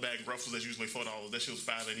 $4 bag of Ruffles that's usually $4. That shit was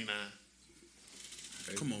 $5.89.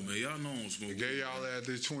 Come on, man. Y'all know I'm smoking. They gave y'all that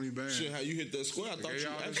this 20 bands. Shit, how you hit that square? I They thought gave you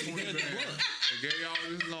y'all this actually 20 had bands. the blunt. They gave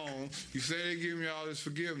y'all this loan. You say they giving y'all this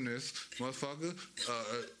forgiveness, motherfucker.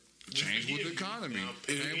 Change with the economy.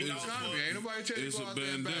 Change with the economy. Ain't nobody tell you to It's go a out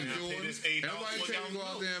there and buy pandemic. Jordans. Ain't nobody tell you to go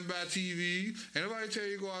out there and buy TV. Ain't nobody tell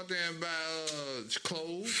you to go out there and buy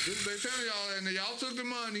clothes. They telling y'all that, and y'all took the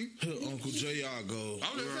money. Here, Uncle JR go.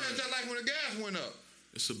 I'm just saying, just like when the gas went up.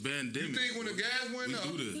 It's a pandemic. You think when the gas went we up,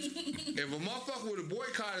 do this. if a motherfucker would have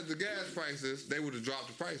boycotted the gas prices, they would have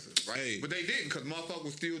dropped the prices, right? Hey. But they didn't, because motherfuckers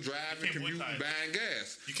was still driving, You can't commuting, boycott it. buying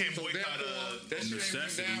gas. You can't so boycott, therefore, that shit ain't went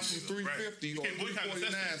down from necessities. $3.50 You or can't boycott $3.49.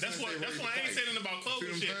 necessities. That's why I ain't saying about clothes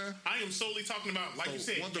and See shit. what I'm saying? I am solely talking about, like you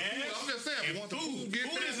said, once the gas. food, I'm just saying, and once the food get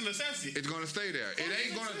food there, is a necessity. it's gonna stay there. It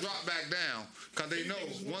ain't gonna drop back down, because they know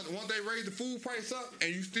once they raise the food price up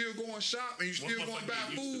and you still going shop and you still going to buy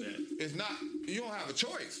food, it's not, you don't have a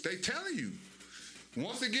choice. They telling you.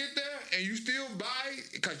 Once it get there and you still buy it,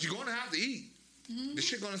 because you're gonna have to eat, the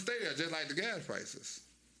shit gonna stay there just like the gas prices.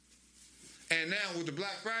 And now with the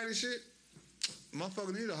Black Friday shit,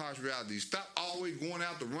 motherfucker need a harsh reality. Stop always going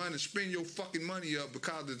out to run and spend your fucking money up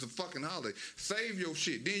because it's a fucking holiday. Save your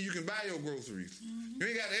shit. Then you can buy your groceries. You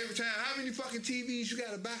ain't got to every time. How many fucking TVs you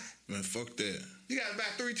gotta buy? Man, fuck that. You gotta buy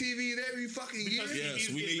 3 TVs every fucking year. Because Yes,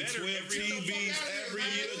 TVs we get need better 12 every year. TVs every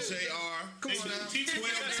year, JR. Come on now. 12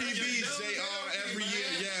 TVs, JR, every year,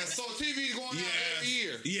 yes. So TVs going out every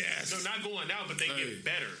year. Yes. They're not going out, but they get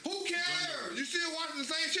better. Who cares? You still watching the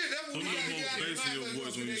same shit. That's what we Put a gotta little get out of bass in your the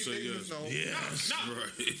voice when you say yes. Yes. No,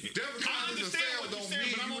 Right. I understand what you're saying,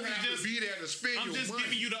 but I'm only just be there to spend I'm your just money.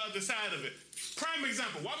 giving you the other side of it. Prime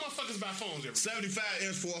example: why motherfuckers buy phones every? 75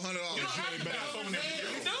 inch for $100. You don't have to buy a phone every year.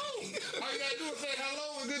 You don't. All you gotta do is say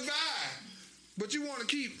hello and goodbye. But you want to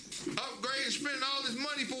keep upgrading, spending all this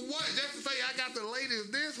money for what? Just to say I got the latest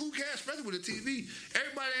this? Who cares? Especially with the TV.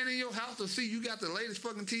 Everybody ain't in your house to see you got the latest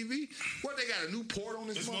fucking TV. What, they got a new port on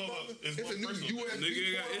this It's more motherfucker? of a- it's It's a new more personal. USB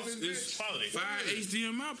Nigga, port on this bitch. it's Quality. 5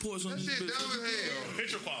 HDMI ports on That this shit bitch. dumb as hell.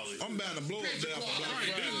 Picture quality. I'm bound to blow up there for Black Right,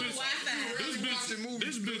 Friday. this Wi-Fi.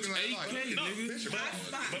 This bitch 8K,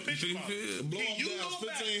 nigga. But picture quality. Blow Can up you there go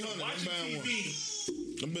back to 1500. I'm watching buying one.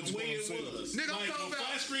 TV Them bitches the way going it to sale. was? Nigga, I'm Like talking when about-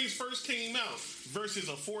 flat screens first came out versus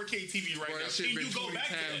a 4K TV right Boy, now. that shit Can been you go 20 back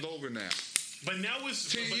to times that? over now. But now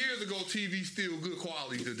it's 10 but- years ago, TV still good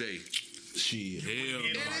quality today. Shit. Hell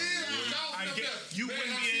It no. I get, you wouldn't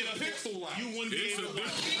be able to pixel out. You wouldn't be It's able a to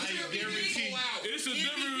watch it. I guarantee you. It's a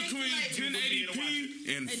difference between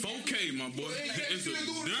 1080p and 4K, my boy. It's a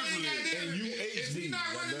difference. And UHD, He's not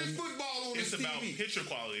running this goddamn. football on It's his about TV. picture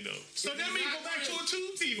quality though. So But that he's means not go back to a running-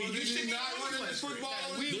 tube TV. But You he's shouldn't not even running run this flat football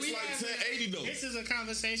screen. on his This like 1080 though. This is a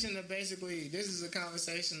conversation of basically. This is a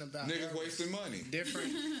conversation about Niggas wasting money.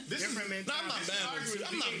 different No, mentality.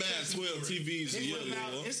 I'm not buying 12 TVs a year.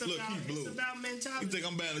 It's Look, about, he it's blue. about You mentality. think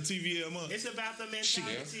I'm buying a TV every month? It's about the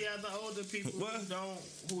mentality of the older people What?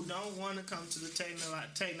 who don't want to come to the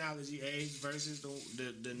technology age versus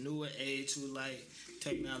the newer age who like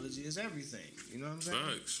technology is everything. You know what I'm saying?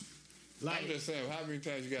 Facts. Like I'm just saying, how many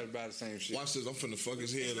times you got to buy the same shit? Watch this. I'm finna fuck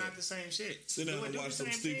his it's head not up. the same shit. Sit down Do and the watch some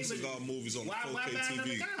same Steven thing, but Seagal movies on why 4K buy another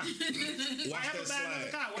TV. car? Why Watch ever that buy another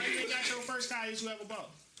slide. car? Why you ain't got your first car that you ever bought?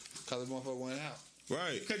 Because the motherfucker went out.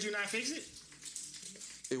 Right. Could you not fix it?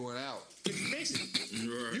 It went out. Could you fix it?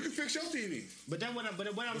 Right. You can fix your TV, But then what I'm but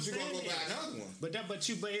you saying gonna go is, buy another one. but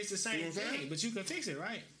it's the same You know what I'm thing. saying? But you can fix it,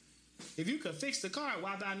 right? If you could fix the car,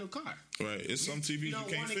 why buy a new car? Right. It's some TVs You you don't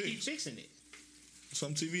can't want to keep fix. fixing it.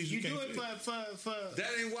 Some TVs You you do can't it fix. for That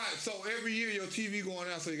ain't why. So every year your TV going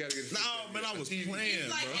out, so you got to get. No, man, I was playing, It's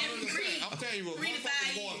like bro. every I'm telling you, what, 3 to 5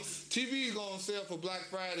 motherfuckers going. years. TV's going to sell for Black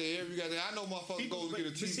Friday. Every goddamn. I know motherfuckers go to get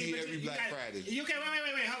a TV every Black Friday. You okay?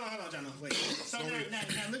 Wait. Hold on, John. Wait. So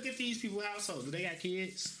now look at these people household. Do they got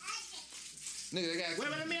kids? Nigga, they got. Wait,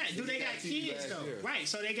 let me ask. Do they got TV kids last though? year. Right.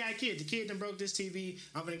 So they got kids. The kid done broke this TV.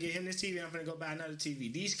 I'm gonna get him this TV. I'm gonna go buy another TV.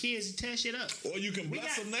 These kids tear shit up. Or you can We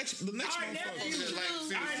bless got- the next Our motherfucker. nephew, Just like to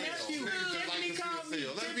see our the sale. nephew, Niggas just like Tiffany to see called the me.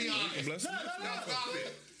 sale. Let's be Tiffany- honest. Bless Now stop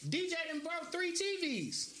it. DJ done broke 3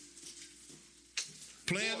 TVs.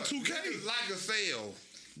 Playing Boy, 2K. niggas like a sale.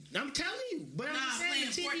 I'm telling you, but I'm Nah, just saying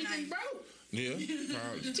the playing TVs Fortnite. is broke. Yeah.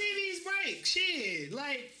 Probably. The TVs break. Shit,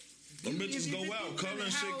 like Them if bitches you go just out. keep Color in the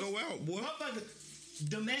and shit house, go out, boy. motherfucker,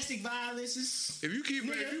 domestic violence is. If you keep,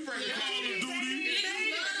 if you break the Call of Duty,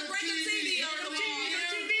 Niggas love to break a TV over the wall.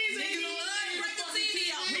 Niggas love to break a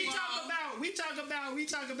TV over the wall. We we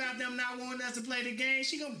talk about them not wanting us to play the game.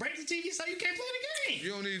 She gonna break the TV so you can't play the game. You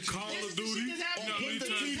don't need Call of Duty. Put the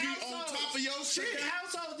TV on top of your shit. The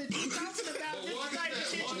household that you talking about, this is the type of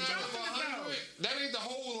shit you talking about. That ain't the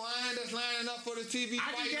whole line that's lining up for the TV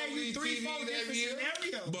I fight just over gave you these 3-4 TVs every year. different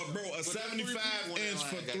scenarios. But bro, a 75 inch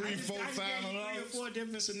for $3, $4, I just gave you 3 or $500. 4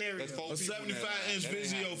 different scenarios. A 75 inch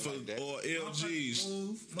Vizio for or LGs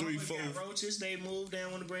 $3, $4 roaches, they move. They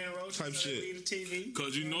don't want to bring the roaches. Type so shit. They leave the TV.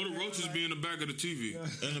 Cause you know the roaches be in the back of the TV.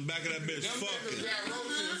 in the back of that bitch fucking.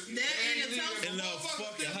 That and the And now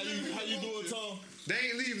fucking how you do it, Tom? They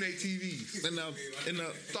ain't leaving their TVs. And now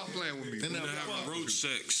Stop playing with me. and now They're having roach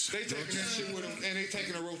sex. They taking that shit with them, and they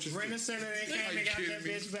taking the roaches. Brennan Center, they came and got that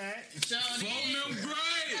bitch back. Phone them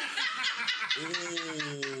great.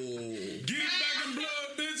 Get it back in blood,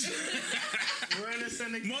 bitch. Brennan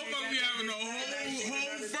Center, Motherfucker be having a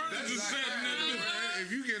whole furniture set in that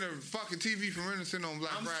If you get a fucking TV from Renison on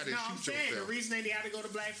Black Friday, I'm shoot saying the yourself. reason they had to go to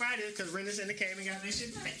Black Friday is because Brennan Center came and got that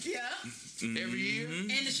shit back. Yeah. Every year. And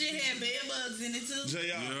the shit had bed bugs in it too. JR.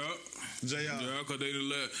 Yeah, cause they done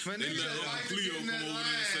let Man, they niggas let like Uncle to Cleo get in come that over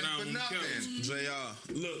there and sit line down for on the couch. nothing.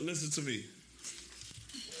 JR, look, listen to me.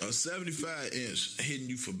 A 75 inch hitting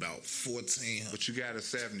you for about $1,400. But you got a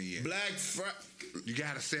 70 in. Black Friday. You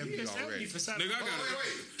got a 70 You get 70 already. for something. Nigga,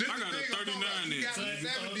 I got a 39 You got a inch.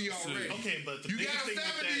 70 already. Okay, but the You biggest got a thing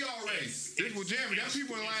with 70 that already. is This was Jeremy. That's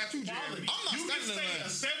people in line too, Jeremy. quality. I'm not You can standing in say line.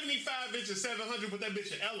 a 75 inch or 700, but that bitch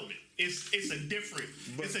an element. It's a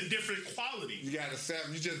different quality. You got a 7.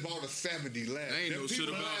 You just bought a 70 last. Ain't no Them shit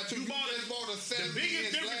people in about- line too, You you bought just bought a The 70 biggest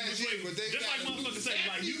inch difference last year, but between, they just got like motherfuckers say,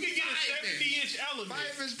 like you can get a 70 inch element,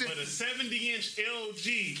 5 inch but a 70 inch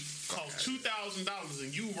LG costs $2,000,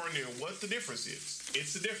 and you wondering what the difference is.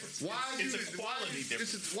 It's the difference. Why It's you- a quality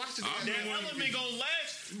difference. Watch the That damn element gonna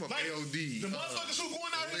last. You a Like, LD. the motherfuckers who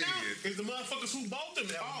going out here now is the motherfuckers who bought them.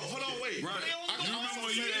 Oh, hold on, wait. Right. They don't You know. remember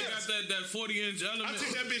when you got that 40-inch element I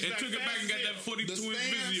took that bitch and back took it back and got fast that as 42-inch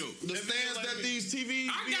Vizio? The stands that these TVs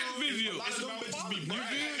I be got on, Vizio. a lot of them It's bitches about be quality.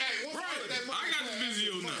 black. I got the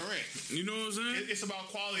Vizio now. You know what I'm saying? It's about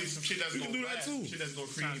quality. Some shit that's You gonna can do that last. too. Some shit that's gonna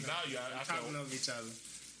create value. I Talking feel over each other.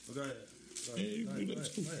 But go ahead. Yeah, you can do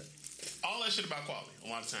that too. all that shit about quality. A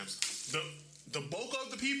lot of times, the bulk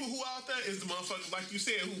of the people who out there is the motherfuckers, like you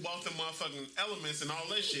said, who bought them motherfucking elements and all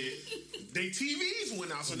that shit. They TVs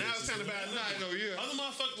went out, so now it's kind of bad. Other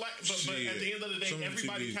motherfuckers like, but at the end of the day, Some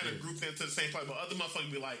everybody TVs, kind of yeah. grouped into the same place. But other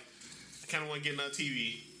motherfuckers be like, I kind of want to get another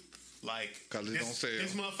TV. Like, 'Cause it don't sell.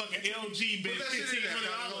 This motherfucking LG been Put that shit in there, 'cause it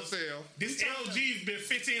don't $1,500. sell. This LG's been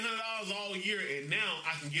 $1,500 all year, and now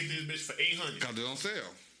I can get this bitch for $800. Because they don't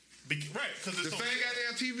sell. Right? Because The it's same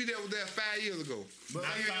goddamn TV that was there 5 years ago. Not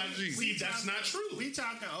Same 5G. LG. See, that's not true. We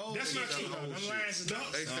talking old. That's not true. Them lines is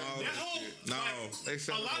up. They sell That whole They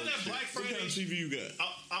sell a lot of that shit. Black What kind Friday, of TV you got?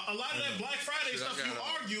 a lot of that Black Friday Shit, I stuff got you it.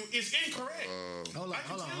 argue is incorrect. Hold I can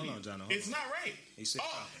tell on, you. John. Hold It's on. not right. He said,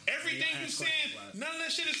 Everything Yeah, you ask said, questions about it. none of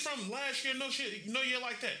that shit is from last year. No year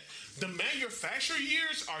like that. The manufacturer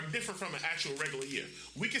years are different from an actual regular year.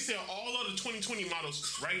 We can sell all of the 2020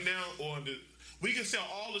 models right now, we can sell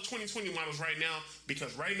all the 2020 models right now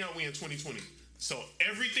because right now we in 2020. So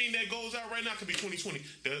everything that goes out right now could be 2020.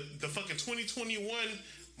 The fucking 2021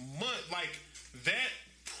 month, like that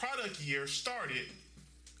product year started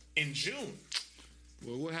in June.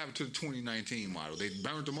 Well, what happened to the 2019 model? They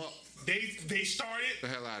burned them up. They started The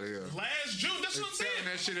hell out of here. last June. That's They what I'm selling saying.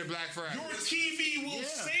 that shit at Black Friday. Your TV will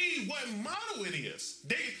say what model it is.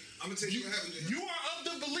 I'm gonna tell you what happened. You are of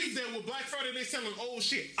the belief that with Black Friday they selling old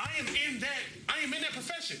shit. I am in that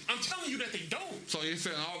profession. I'm telling you that they don't. So you're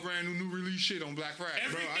selling all brand new release shit on Black Friday.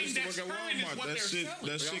 Everything Bro, I used to that's work at current is Walmart. what That they're shit, selling.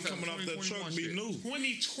 that shit coming off that truck be 2021 new.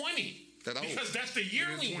 2020. That old. Because that's the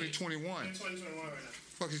yearly. 2021. 2021 right now.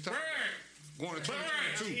 Fuck you talking about? Going to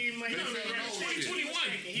 2022. No, They selling old shit.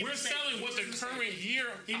 2021. We're selling what the current year.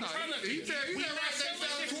 No, he said they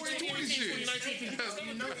selling 2020 shit. You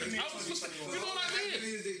know what I mean?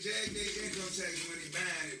 Is they jag their income tax money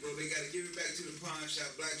buying it, bro. They gotta give it back to the pawn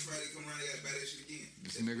shop. Black Friday come around, they gotta buy that shit again.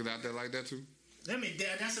 This niggas out there like that too?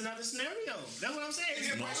 That's another scenario. That's what I'm saying. It's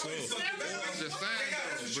a Priorities fucked up. I'm just saying,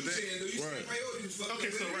 though, but they- Right. Okay,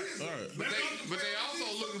 so right. All right. But they also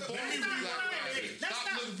looking forward to Black Friday.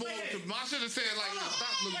 Stop looking forward to. I should have said like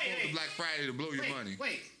stop looking forward to Black Friday to blow your money.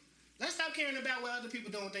 Wait. Let's stop caring about what other people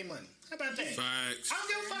doing with their money. How about that? Facts. I don't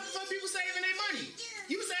give a fuck for people saving their money.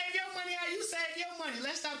 You save your money how you save your money.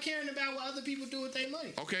 Let's stop caring about what other people do with their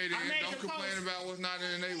money. Okay, then don't complain about what's not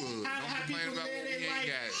in the neighborhood. Don't complain about what we ain't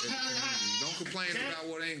got. Don't complain about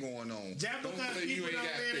what ain't going on. Just because people don't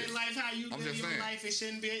live their life how you live your life, it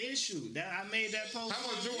shouldn't be an issue. I made that post. How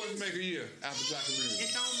much George make a year after Black community?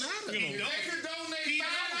 It don't matter. They could donate $5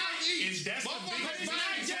 each. That's the biggest. It's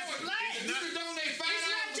not just black. You could donate $5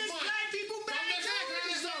 It's not just black people buying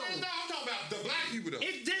Jordans, though. No, I'm talking about the black people, though.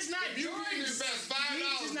 It's just not If you can invest $5 every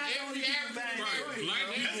Right, black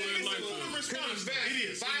people in like It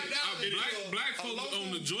is. black folks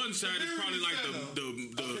on the Jordan side is probably like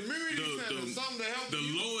the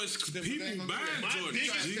lowest people buying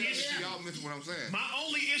Jordans. Y'all miss what I'm saying. My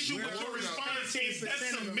only issue with your response is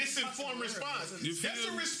that's a misinformed response. That's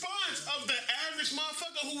a response of the average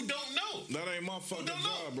motherfucker who don't know. That ain't my fucking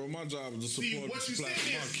job, bro. My job is to See, support what you my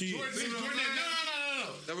saying kids. is No.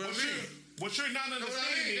 What you're not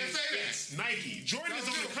understanding is it's Nike. Jordan is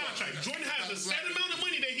on the contract. Jordan has a set amount of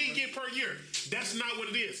money that he get per year. That's not what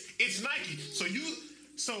it is. It's Nike. So your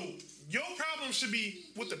problem should be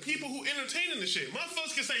with the people who entertaining the shit.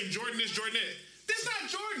 Motherfuckers can say Jordan this, Jordan that. This not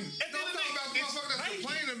Jordan. Don't talk about motherfuckers that's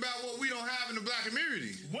complaining about what we don't have in the black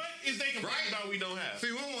community. What is they complaining about we don't have? See,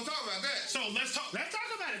 we don't want to talk about that. So let's talk about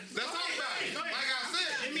it. Let's talk about it. Like I said.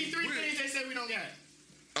 Give me 3 things they said we don't got.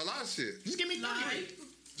 A lot of shit. Just give me 3.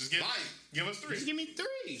 Just give us 3. Just give me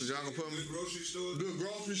 3. So y'all gonna put them Good grocery stores. Good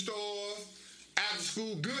grocery stores. After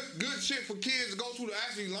school, good shit for kids to go to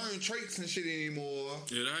actually learn traits and shit anymore.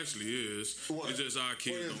 It actually is. What? It's just our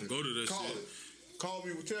kids don't go to that shit. Call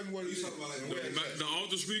me. Tell me what it is. The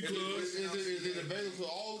Alter Street Club. Is it available for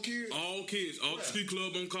all kids? All kids. Alter Street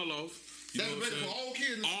Club on Call Off. That's available for all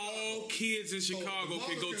kids. All kids in Chicago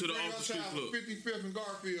can go to the Alter Street Club. 55th and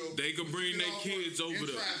Garfield. They can bring their kids over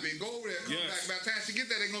there. Go over there. Come back. By the time she get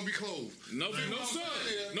there, they gonna be closed. No, sir.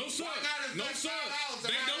 No, sir.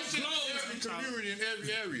 They don't close. Every community in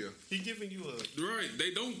every area. He giving you a right.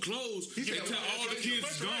 They don't close. They tell all the kids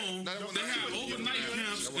is gone. They have overnight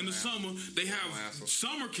camps in the summer. They have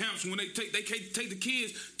summer camps when they take the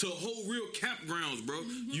kids to whole real campgrounds, bro.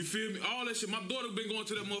 You feel me? All that shit. My daughter been going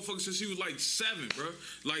to that motherfucker since she was like 7, bro.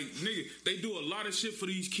 Like, nigga, they do a lot of shit for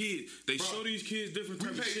these kids. They show these kids different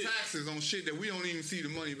types of shit. We pay taxes on shit that we don't even see the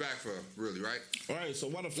money back for, really, right? All right, so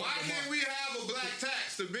why the fuck? Why can't we have a black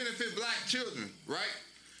tax to benefit black children, right?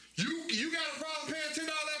 You got a problem paying $10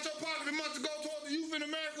 out your pocket a month to go toward the youth in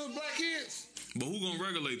America with black kids? But who gonna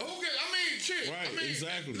regulate that? Okay, I mean, shit. Right,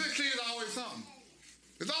 exactly. This kid's always something.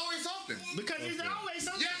 It's always something. Because it's always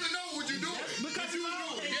something. Yes or no, would you do it? Because you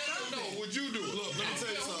do it. Yes or no, would you do it? Look, let me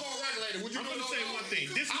tell you something. I'm gonna say one thing.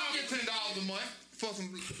 I'll get $10 a month for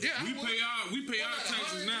some. Yeah, we pay our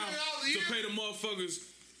taxes now to pay the motherfuckers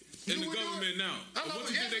in the government now. What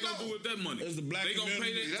you think they gonna do with that money? It's the black they gonna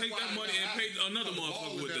pay that, take that money and pay another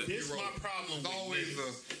motherfucker with that. This is my problem with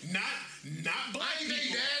niggas. Not black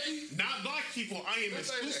people. Not black people. I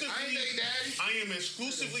am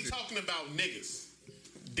exclusively talking about niggas.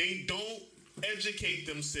 They don't educate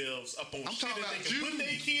themselves up on shit that they can put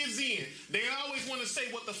their kids in. They always want to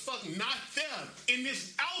say what the fuck not them. And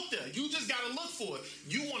it's out there. You just gotta look for it.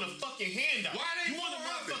 You want a fucking handout. You want a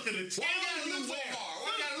motherfucker to tell you where.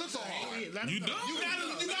 Why you gotta look so hard? You don't. You gotta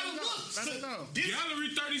look.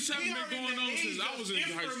 Gallery 37 been going on since I was in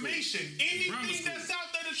high school. Anything that's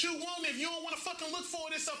out there that you want, if you don't want to fucking look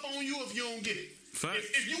for it, it's up on you if you don't get it.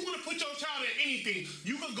 If you want to put your child in anything,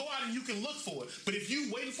 you can go out and you can look for it. But if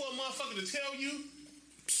you waiting for a motherfucker to tell you,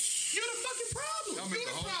 you're the fucking problem. You're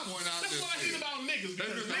the problem. That's what I hate about niggas.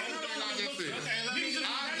 Because niggas don't want to look for it.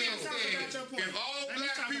 If all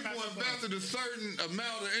black people invested a certain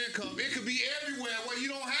amount of income, it could be everywhere where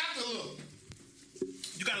you don't have to look.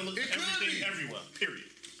 You gotta look for everything everywhere. Period.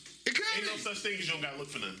 It could Ain't no such thing as you don't gotta look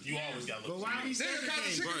for nothing. You always gotta look for why we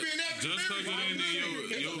segregate? Just because it ain't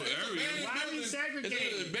in your area. Why we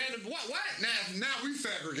segregate? What? Now we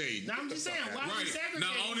segregate. I'm just saying, why we segregate?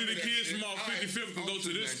 Now only the kids from off 55th can go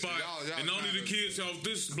to this spot, and only the kids off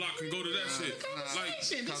this block can go to that shit.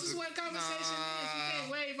 Conversation. This is what conversation is. You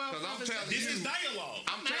can't wave off conversation. This is dialogue.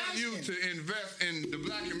 I'm telling you to invest in the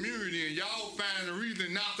black community, and y'all find a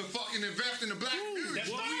reason not to fucking invest in the black community.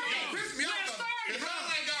 That's why piss me off. It sounds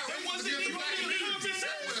like y'all wasn't even black in the community.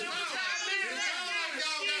 conversation. It sounds like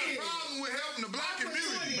y'all got a problem with helping the black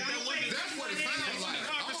community. That's what it sounds like.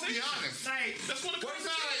 I'm gonna be honest. That's what it sounds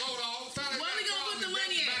like. Hold on. Where we gonna put the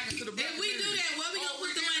money at? If we do that, where we gonna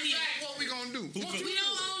put the money at? What we gonna do? We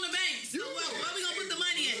don't own the bank. So where we gonna put the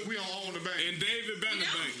money at? We don't own the bank. And David Banner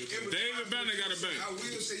Bank. David Banner got a bank. I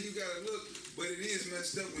will say you gotta look, but it is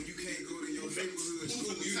messed up when you can't go to your neighborhood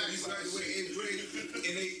school. You graduate 8th grade,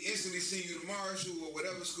 and they instantly send you to Marshall or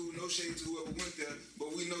whatever school. No shade to whoever went there,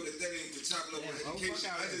 but we know that ain't the top level of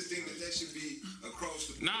education. I just think that should be across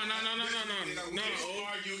the board. No.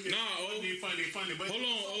 Funny. But Hold on.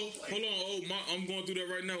 I'm going through that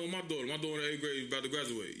right now with my daughter. My daughter in 8th grade is about to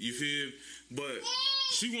graduate. You feel? But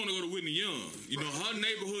she want to go to Whitney Young. You know, her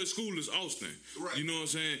neighborhood school is Austin. Right. You know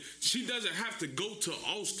what I'm saying? She doesn't have to go to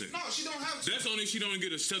Austin. No, she don't have to. That's only she don't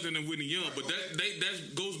get accepted in Whitney Young. But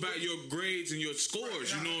that goes by your grades and your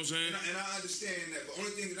scores. You know what I'm saying? And I understand that. But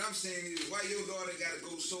only thing that I'm saying is why your daughter got to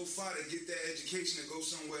go so far to get that education and go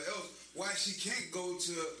somewhere else. Why she can't go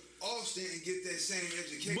to Austin and get that same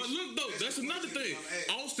education. But look though, that's another thing.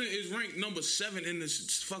 Austin is ranked number 7 in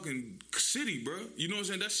this fucking city, bro. You know what I'm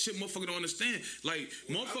saying? That shit motherfuckers don't understand. Like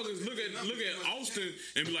motherfuckers look at Austin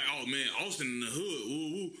and be like, oh man, Austin in the hood,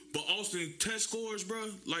 woo woo. But Austin test scores,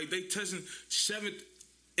 bro, like they testing 7th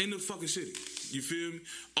in the fucking city. You feel me?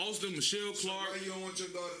 Austin, Michelle Clark. So why you don't want your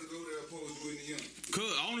daughter to go there opposed to Whitney Young? Cause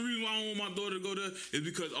the only reason why I don't want my daughter to go there is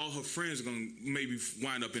because all her friends are gonna maybe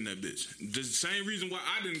wind up in that bitch. The same reason why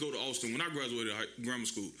I didn't go to Austin when I graduated grammar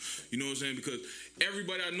school. You know what I'm saying? Because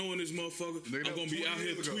everybody I know in this motherfucker, I'm gonna be out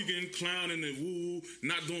here tweaking, clowning, and woo,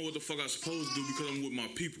 not doing what the fuck I'm supposed to do because I'm with my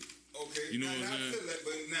people. Okay, you know what I'm saying? I feel that,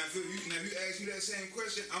 but now if you ask me that same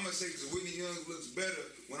question, I'm gonna say because Whitney Young looks better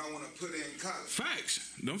when I want to put her in college.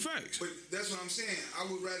 Facts, them facts. But that's what I'm saying. I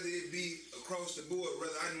would rather it be across the board.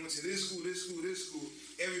 Whether I went to this school,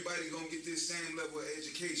 everybody gonna get this same level of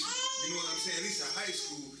education. You know what I'm saying? At least a high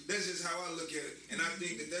school. That's just how I look at it, and I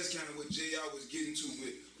think that that's kind of what JR was getting to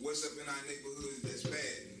with what's up in our neighborhoods that's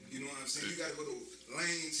bad. You know what I'm saying? You gotta go to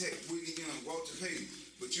Lane Tech, Whitney Young, Walter Payton.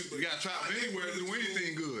 But you gotta travel anywhere to do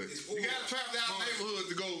anything good. You gotta travel out neighborhood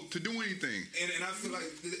to do anything. And I feel like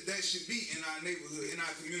that should be in our neighborhood, in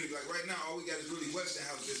our community. Like right now, all we got is really Western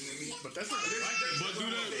House listening to me. But that's not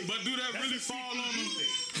But do that really fall on the?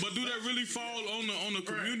 But do that really fall on the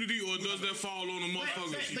community, or does that fall on the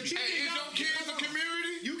motherfuckers? But you is your kids a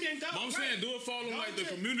community? You can go. But I'm saying, do it fall on like the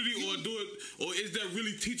community, or is there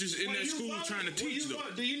really teachers in that school trying to teach them?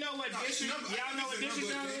 Do you know what district? Y'all know what district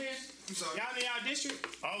y'all in? Y'all know y'all district?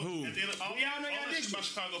 Who? Y'all know y'all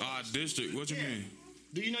district? District. What you mean?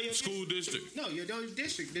 Do you know your school district? No, your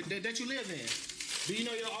district that you live in. Do you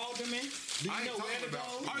know your alderman? Do you know where to go?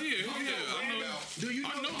 Oh yeah. I know. Do you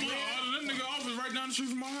know that nigga office right down the street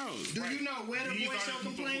from my house. Do you know where to voice your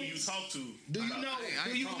complaints? You talk to. Do you know?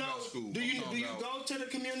 Do you go to the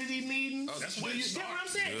community meetings? That's what I'm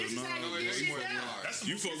saying. This is how you get shit done.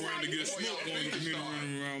 You fuck around to get smoked on the community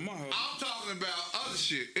room around my house. I'm talking about other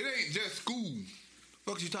shit. It ain't just school.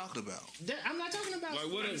 What you talking about? I'm not talking about. Like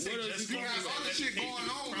what else? You got other shit going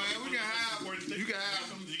on, man. You can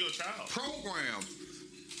have programs.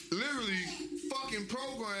 Literally fucking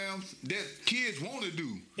programs that kids want to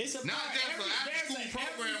do. Not just an after school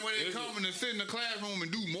program where they come and sit in the classroom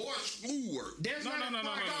and do more schoolwork. There's no.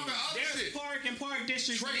 There's park and park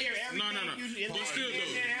districts here. No. But still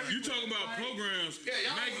though, you talk about programs. Yeah,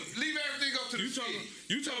 y'all leave everything up to the city.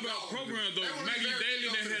 You talk about programs though. Maggie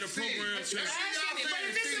Daly that had a program. But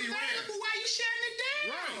if it's available, why you shutting it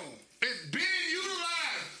down? Right. It's being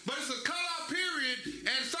utilized, but it's a cutoff period,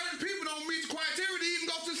 and certain people don't meet the criteria to even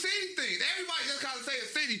go to city things. Everybody just gotta say a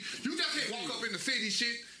city. You just can't walk up in the city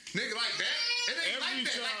shit, nigga, like that. It ain't like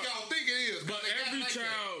that, like y'all think it is. But every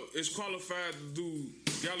child is qualified to do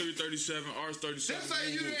Gallery 37, Arts 37. Just say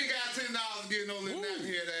you ain't got $10 to get no little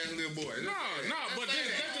nappy head ass little boy. No, but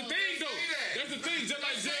that's the thing though. That's the thing. Just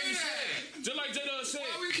like Jada said.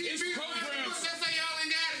 It's programs. Just say y'all ain't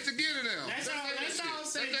got it to get it now. That's all I'm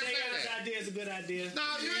saying. JR's idea is a good idea. No,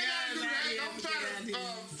 you ain't gotta do that. Don't try to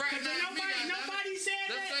fraternize me. Nobody said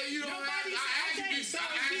that. Let's say you don't have. I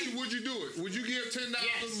asked you, would you do it? Would you give $10 a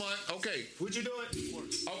month? Okay. Would you do it?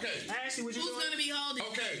 Okay. I asked you, would you do it? Who's gonna be holding?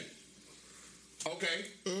 Okay.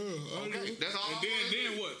 That's all. And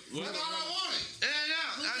then what? That's all I wanted.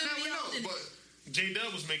 Yeah. That's how we know. But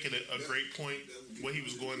J-Dub was making a great point what he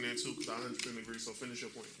was going there too, because I 100% agree. So finish your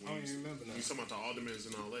point. I don't even remember that. He's talking about the aldermans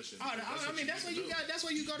and all that shit. I mean, that's what you got. That's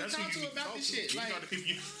what you go to talk to about this shit. Like,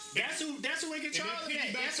 that's who in control of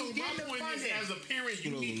that. That's who getting the funding. As a parent,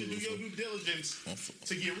 you need to do your due diligence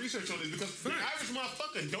to get research on this, because the average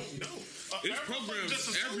motherfucker don't know. It's programs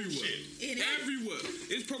everywhere. Everywhere.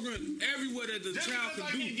 It's programs everywhere that the child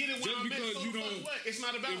can do. Just because you don't, it's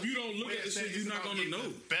not about. If you don't look at the shit, you're not gonna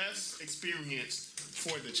know. Best experience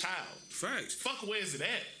for the child. Facts. Fuck, where is it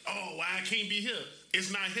at? Oh, why I can't be here? It's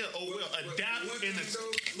not here. Oh well, adapt and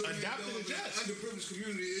adapt and adjust. In the underprivileged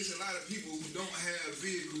community, it's a lot of people who don't have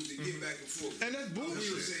vehicles to get back and forth. And that's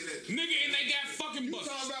bullshit. Nigga, and they got fucking buses.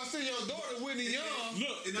 You talking about seeing your daughter Whitney Young?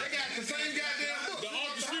 Look, they got the same goddamn bus. The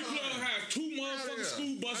Arthur Street Club have 2 motherfucking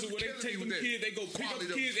school buses where they take them kids, they go pick up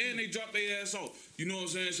the kids and they drop their ass off. You know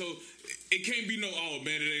what I'm saying? So it can't be no, oh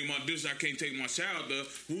man, it ain't my district, I can't take my child there.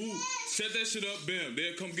 Ooh, set that shit up, bam.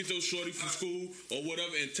 They'll come get your shorty from school or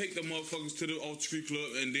whatever and take them motherfuckers to the Arthur Street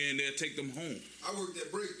Club and then they'll take them home. I worked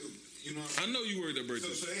at Breakthrough. You know what I know you worked at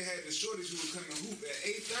Breakthrough. So they had the shorties who would come to hoop at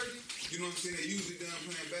 8:30. You know what I'm saying? They usually done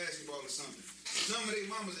playing basketball or something. Some of their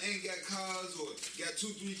mamas ain't got cars or got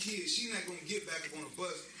 2-3 kids. She not gonna get back up on a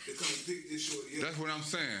bus to come and pick this shorty up. That's what I'm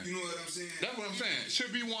saying. You know what I'm saying? That's what I'm saying.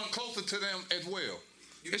 Should be one closer to them as well.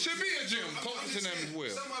 It should be a gym closer to them as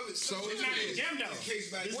well. Some of it, So it's not a gym though.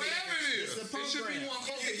 Whatever it is, it should be one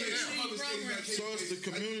closer to them. So it's the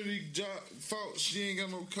community job fault. She ain't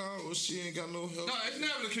got no car or she ain't got no help. No, it's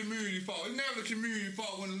never the community fault. It's never the community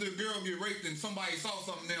fault when a little girl get raped and somebody saw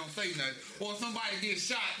something they don't say nothing, or somebody gets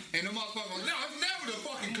shot and the motherfucker. No, it's never the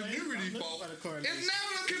fucking community fault. It's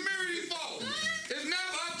never the community fault. It's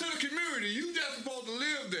never up to the community. You just supposed to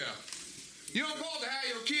live there. You don't supposed to have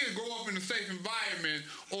your kids grow up in a safe environment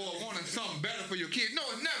or wanting something better for your kids. No,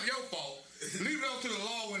 it's never your fault. Leave it up to the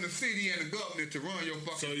law and the city and the government to run your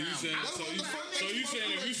fucking family. So you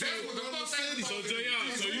saying if you see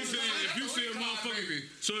a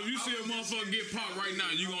motherfucker get popped right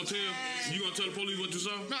now, you gonna tell the police what you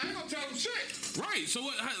saw? No, I ain't gonna tell them shit. Right. So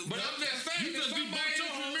what? But I'm just saying, you just somebody in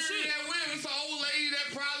the community that will, it's an old lady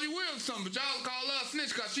that probably will something. But y'all call her a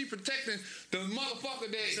snitch because she protecting the motherfucker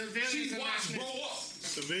that she watched grow up.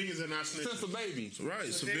 Civilians are not snitching. Since a baby.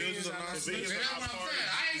 Right. Civilians are not snitching. That's what I'm saying.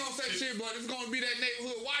 I ain't gonna say shit, but it's gonna be that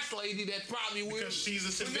neighborhood watch lady that probably will. Because she's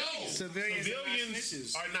a civilian. No.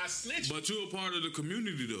 Civilians are not snitching. But you're a part of the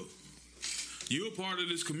community, though. You're a part of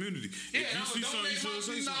this community. Yeah, if you see something, you should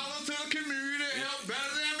say something. to the community to help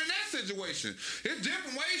better them in that situation. There's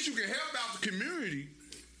different ways you can help out the community.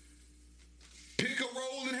 Pick a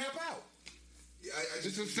role and help out. Yeah,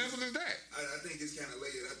 it's as simple as that. I think it's kind of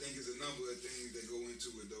layered. I think it's a number of things that go into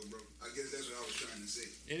it, though, bro. I guess that's what I was trying to say.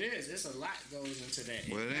 It is. It's a lot goes into that.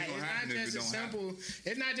 Well, it ain't gonna happen if it don't happen.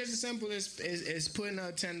 It's not just as simple as putting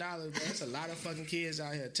up $10, bro. There's a lot of fucking kids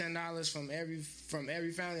out here. $10 from every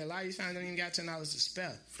family. A lot of these families don't even got $10 to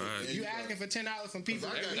spare. Right. You asking for $10 from people.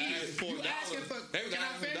 They You asking for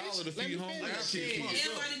 $1 to feed hungry Africans.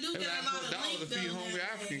 Everybody do get a lot of $1 to feed hungry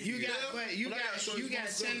Africans. You got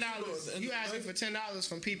 $10. You asking for $10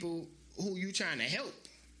 from people who you trying to help.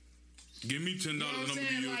 Give me $10 and I'm gonna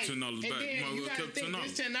give you $10 back. You gotta think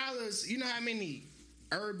this $10. You know how many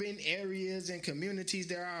urban areas and communities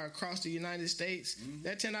there are across the United States?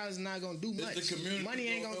 That $10 is not gonna do much. Money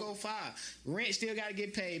ain't gonna go far. Rent still gotta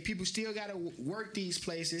get paid. People still gotta work these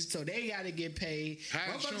places, so they gotta get paid.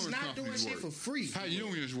 Motherfuckers not doing shit for free. How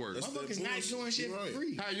unions work? Motherfuckers not doing shit for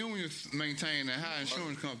free. How unions maintain and how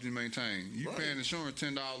insurance companies maintain? You paying insurance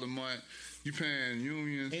 $10 a month. You paying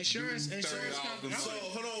unions insurance companies. So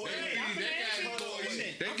hold on,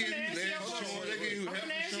 they give you land insurance, they give you health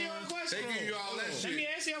insurance, they give you all that shit. Let me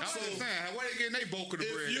ask you a question. I'm saying, where they getting they bulk of the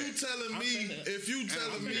bread? If you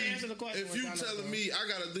telling me I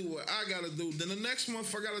gotta do what I gotta do, then the next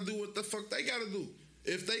month I gotta do what the fuck they gotta do.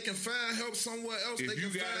 If they can find help somewhere else, they can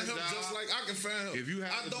find help just like I can find help.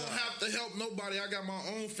 I don't have to help nobody. I got my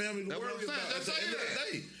own family to worry about at the end of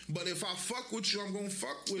the day. But if I fuck with you, I'm gonna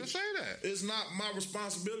fuck with you. Say that. It's not my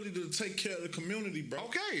responsibility to take care of the community, bro.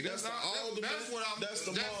 Okay, that's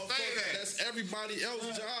everybody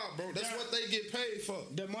else's job, bro. That's what they get paid for.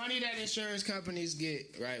 The money that insurance companies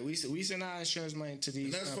get, right? We send our insurance money to these.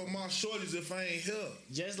 And that's for my shorties if I ain't here.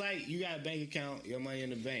 Just like you got a bank account, your money in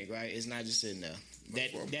the bank, right? It's not just sitting there.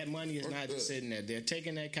 That money is not just sitting there. They're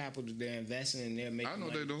taking that capital, they're investing, and they're making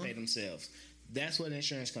money to pay themselves. That's what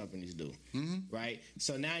insurance companies do, right?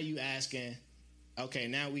 So now you asking, okay,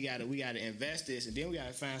 now we gotta invest this, and then we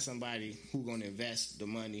gotta find somebody who gonna invest the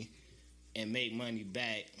money and make money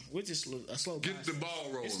back, which is a slow process. Get the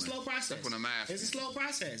ball rolling. It's a slow process. That's what I'm asking. It's a slow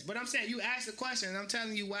process. But I'm saying you asked the question, and I'm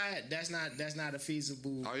telling you why that's not a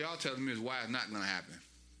feasible. All y'all telling me is why it's not gonna happen.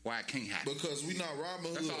 Why it can't happen. Because we not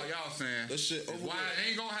Robin Hood. That's all y'all saying. That shit over why it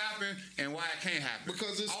ain't gonna happen and why it can't happen.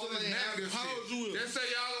 Because it's all still ain't happening. How old you is? They say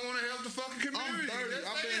y'all don't want to help the fucking community. I'm 30.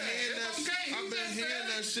 I've been hearing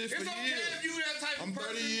that shit for years. If you that type I'm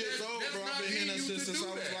 30 years old, bro. I've been hearing that shit since I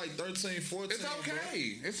was like 13, 14. It's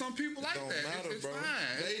okay. It's some people like that. It don't matter, bro.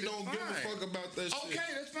 They don't give a fuck about that shit.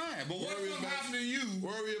 Okay, that's fine. But what if happened to you?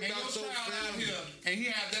 Worry about your family. And he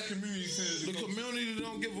have that community. The community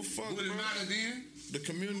don't give a fuck. Would it matter then? The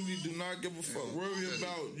community do not give a fuck. Worry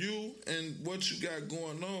about you and what you got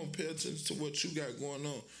going on. Pay attention to what you got going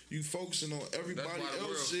on. You focusing on everybody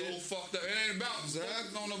else shit. So fucked up. It ain't about focusing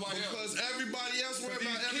on nobody else. Because everybody else worry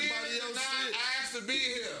about everybody else shit. Asked to be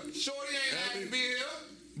here. Shorty ain't asked to be here.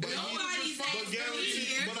 But nobody's asked to be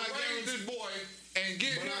here. But I raised this boy and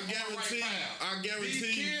get him on the right path. I guarantee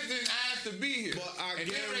these kids didn't ask to be here. But I and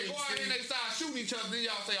then they go out and they start shooting each other. Then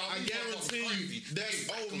y'all say, "Oh, I guarantee you that's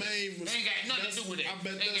old man. They ain't got nothing to do with it. I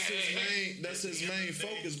bet that's his main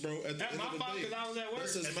focus, bro. At the end of the day, I was at work.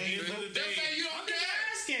 that's his main focus. They say you don't care.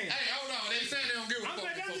 Hey, hold on. They saying they don't give a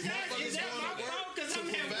fuck. Is that my fault? Because I'm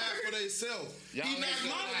having provide for themselves. He not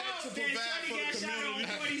my fault. Then Shorty got shot on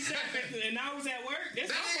 47th and I was at work. That's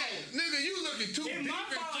my fault. Nigga, you looking too deep into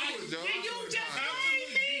it, Joe. Then you just blame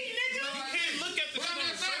me, nigga. You can't look at the But I'm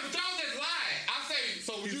just saying, Joe just lied. I say,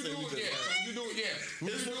 so would you do it? Yeah. Would you do it? Yeah.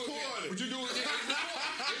 It's recorded. Would you do it? Yeah.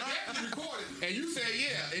 It's definitely recorded. And you said,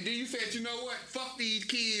 yeah. And then you said, you know what? Fuck these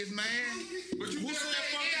kids, man. But you Who just said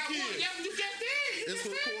said, fuck yeah, the kids? yeah, but you just did. You It's just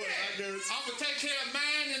said recorded. that. I guarantee. I'm going to take care of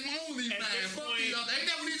mine and only At mine. this Fuck point- these others. Ain't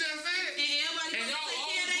that what he just said? And everybody And supposed y'all to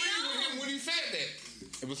all take care of agreed their with him own. when he said that.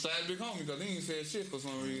 It was sad big homie because he ain't said shit for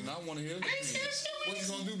some reason. I want to hear it. What you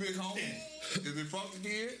gonna do, big homie? Is it fuck the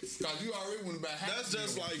kids? Because you already went about half. That's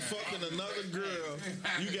just like fucking another girl.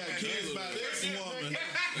 You got kids by this woman.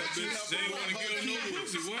 But you Bitch, they want to get her no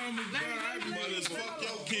pussy. Why am I but it's fuck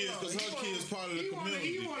your kids because her kids part of the community.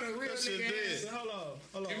 You want a real That shit nigga dead. answer.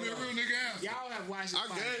 Hold on. Give me a real nigga answer. Y'all have watched I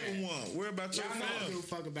gave him one. Worry about your Y'all don't give family. a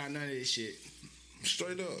fuck about none of this shit.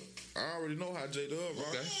 Straight up. I already know how J Dub rock.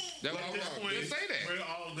 Okay. That's At what this I point, Just say that. we're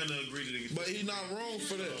all gonna agree to the. But he not wrong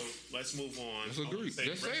for that. So let's move on. Let's agree. Just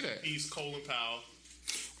Just say that. He's Colin Powell.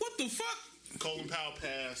 What the fuck? Colin Powell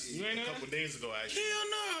passed You ain't know a couple days ago, actually. Hell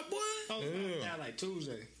nah, boy. Oh, yeah. Like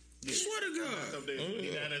Tuesday. Swear to A God. couple days ago.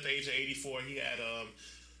 He died at the age of 84. He had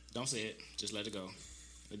Don't say it. Just let it go.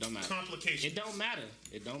 It don't matter. complications. It don't matter.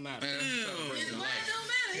 It don't matter. Man, It's what it don't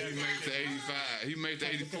matter. he made it to 85. He made it to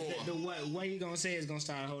 84. Because the way you gonna say is gonna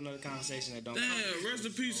start a whole nother conversation that don't. Damn, rest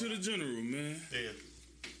in peace to the general, man. Yeah.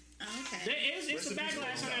 Okay. It's a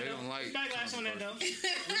backlash on that They though. don't like Backlash on that though.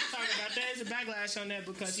 We're talking about that. It's a backlash on that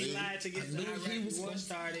because he lied to get the Iraq war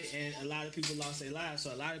started, and a lot of people lost their lives.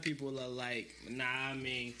 So a lot of people are like, nah, I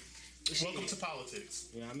mean. Welcome to politics.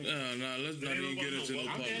 You know what I mean? Nah, let's not even get into no I'm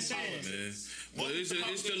politics, just saying. man. But it's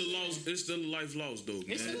still a loss. It's still a life lost, though, man.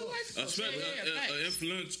 It's still a life lost.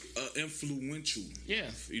 Especially influential. Yeah.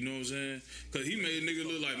 You know what I'm saying? Because he made a nigga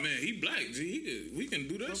look like, man, he black. We can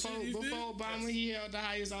do that Before shit. You feel? Obama, he held the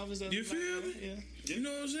highest office of You the black feel man. me? Yeah. You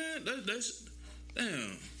know what I'm saying? That's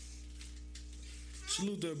damn.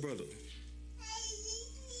 Salute that brother.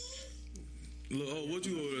 Look, what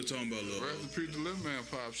you over there talking about, look? Rest in peace to Little Man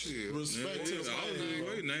Pop. Shit. Respect to the I was just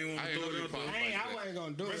waiting. I ain't want to throw it out there. I wasn't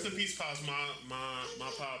gonna do Rest it. in peace, Pops. My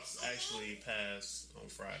Pops actually passed on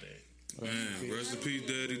Friday. Man, rest in peace,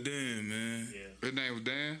 Daddy Dan, man. Yeah. His name was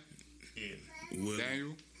Dan? Yeah. Willie.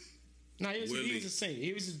 Daniel? No, he was Willie. a senior.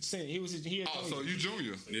 He was a senior. He had Oh, so you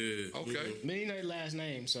junior? Yeah. Okay. But he know his last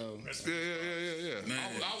name, so. Yeah. Man.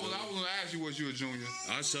 I was gonna ask you, was you a junior?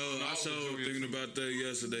 I saw thinking about that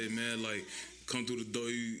yesterday, man. Like, come through the door,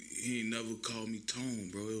 he ain't never called me Tone,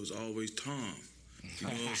 bro. It was always Tom. You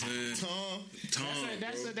know what I'm saying? Tom.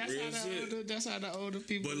 That's how the older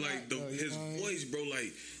people. But like his voice, bro,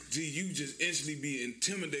 like, gee, you just instantly be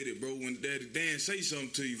intimidated, bro, when Daddy Dan say something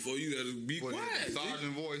to you, for you gotta be quiet.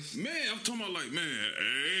 Sergeant voice. Man, I'm talking about like, man,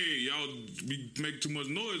 hey, y'all make too much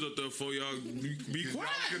noise up there for y'all be quiet.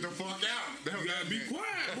 Get the fuck out. You gotta be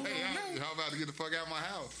quiet. Hey, how about to get the fuck out of my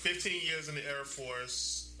house? 15 years in the Air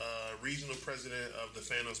Force, regional president of the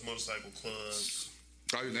Thanos Motorcycle Club.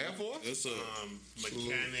 Are you in the Air Force? That's a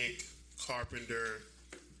Mechanic, carpenter,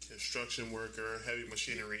 construction worker, heavy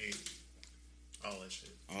machinery, all that shit.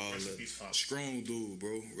 all Rest in that peace, Pops. strong dude,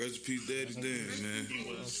 bro. Rest in peace, Daddy Dan, man. He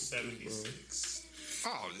was 76.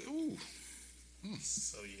 Oh, ooh.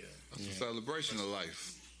 So yeah. That's a celebration of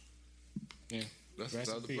life. Yeah. That's a Rest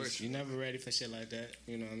in peace. celebration. You never ready for shit like that.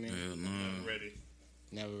 You know what I mean? Hell no. Not ready.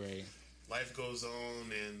 Never ready. Life goes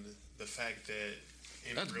on, and the fact that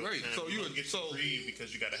in That's real great. time So you you don't get to grieve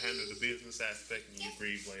because you got to handle the business aspect, and you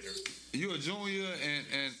grieve later. You a junior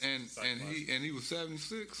and he was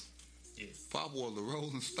 76? Yeah. Pop was the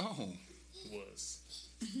Rolling Stone. Was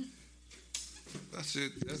That's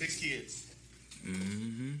it. 6 kids,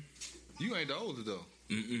 Mm-hmm. You ain't the older though.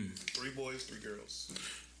 3 boys, 3 girls.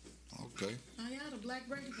 Okay. Oh, y'all the Black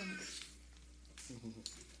Brady Bunch.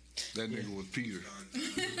 That nigga was Peter.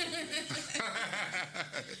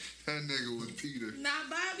 That nigga was Peter. Not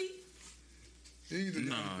Bobby.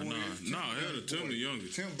 Nah. Hell, Tim the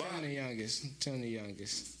youngest. Tim the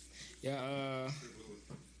youngest. Yeah.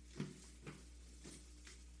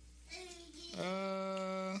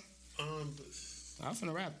 I'm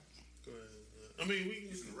finna rap. Go ahead. I mean, we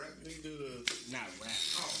can do the not rap.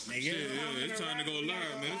 Nigga, it's time to go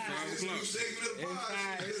live, man. It's 5 o'clock.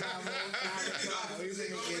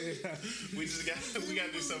 We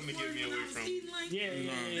gotta do something to get me away from.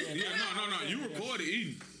 No. You recorded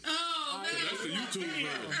eating. Oh, that's the YouTube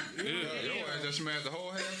version. Yeah. Yo, I just smashed the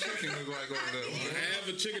whole half chicken. Look like over there. Half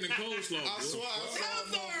a chicken and coleslaw. I swear,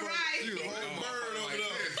 you the whole bird over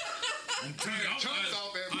there. I'm telling you,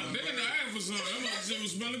 I didn't ask for something. That shit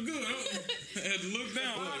was smelling good. I had to look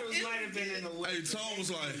down. Hey, Tom was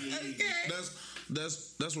like,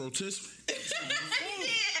 that's rotisserie.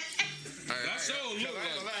 That's so look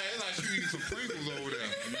like she eating some Pringles over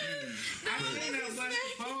there. I seen that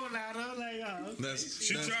phone out. I was like, oh, okay.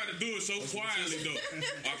 She tried to do it so quietly though.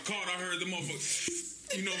 I heard the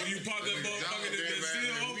motherfucker. You know when you pop that motherfucker that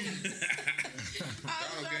seal open.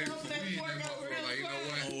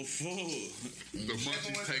 Oh, full. The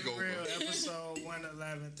munchies take over. Episode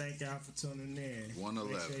 111. Thank y'all for tuning in.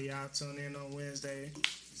 111. Make sure y'all tune in on Wednesday.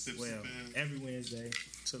 Every Wednesday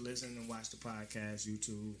to listen and watch the podcast,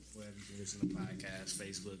 YouTube, wherever you can listen to podcasts,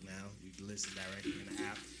 Facebook now. You can listen directly in the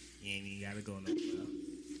app. You ain't even got to go nowhere.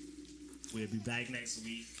 We'll be back next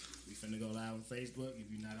week. We finna go live on Facebook. If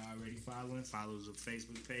you're not already following, follow the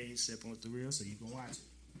Facebook page, Sipping with the Real, so you can watch it.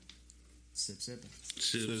 Sipping.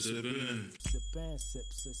 Sipping. Sipping,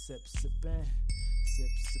 sipping.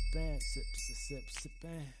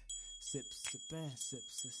 Sipping.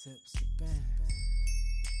 Sipping.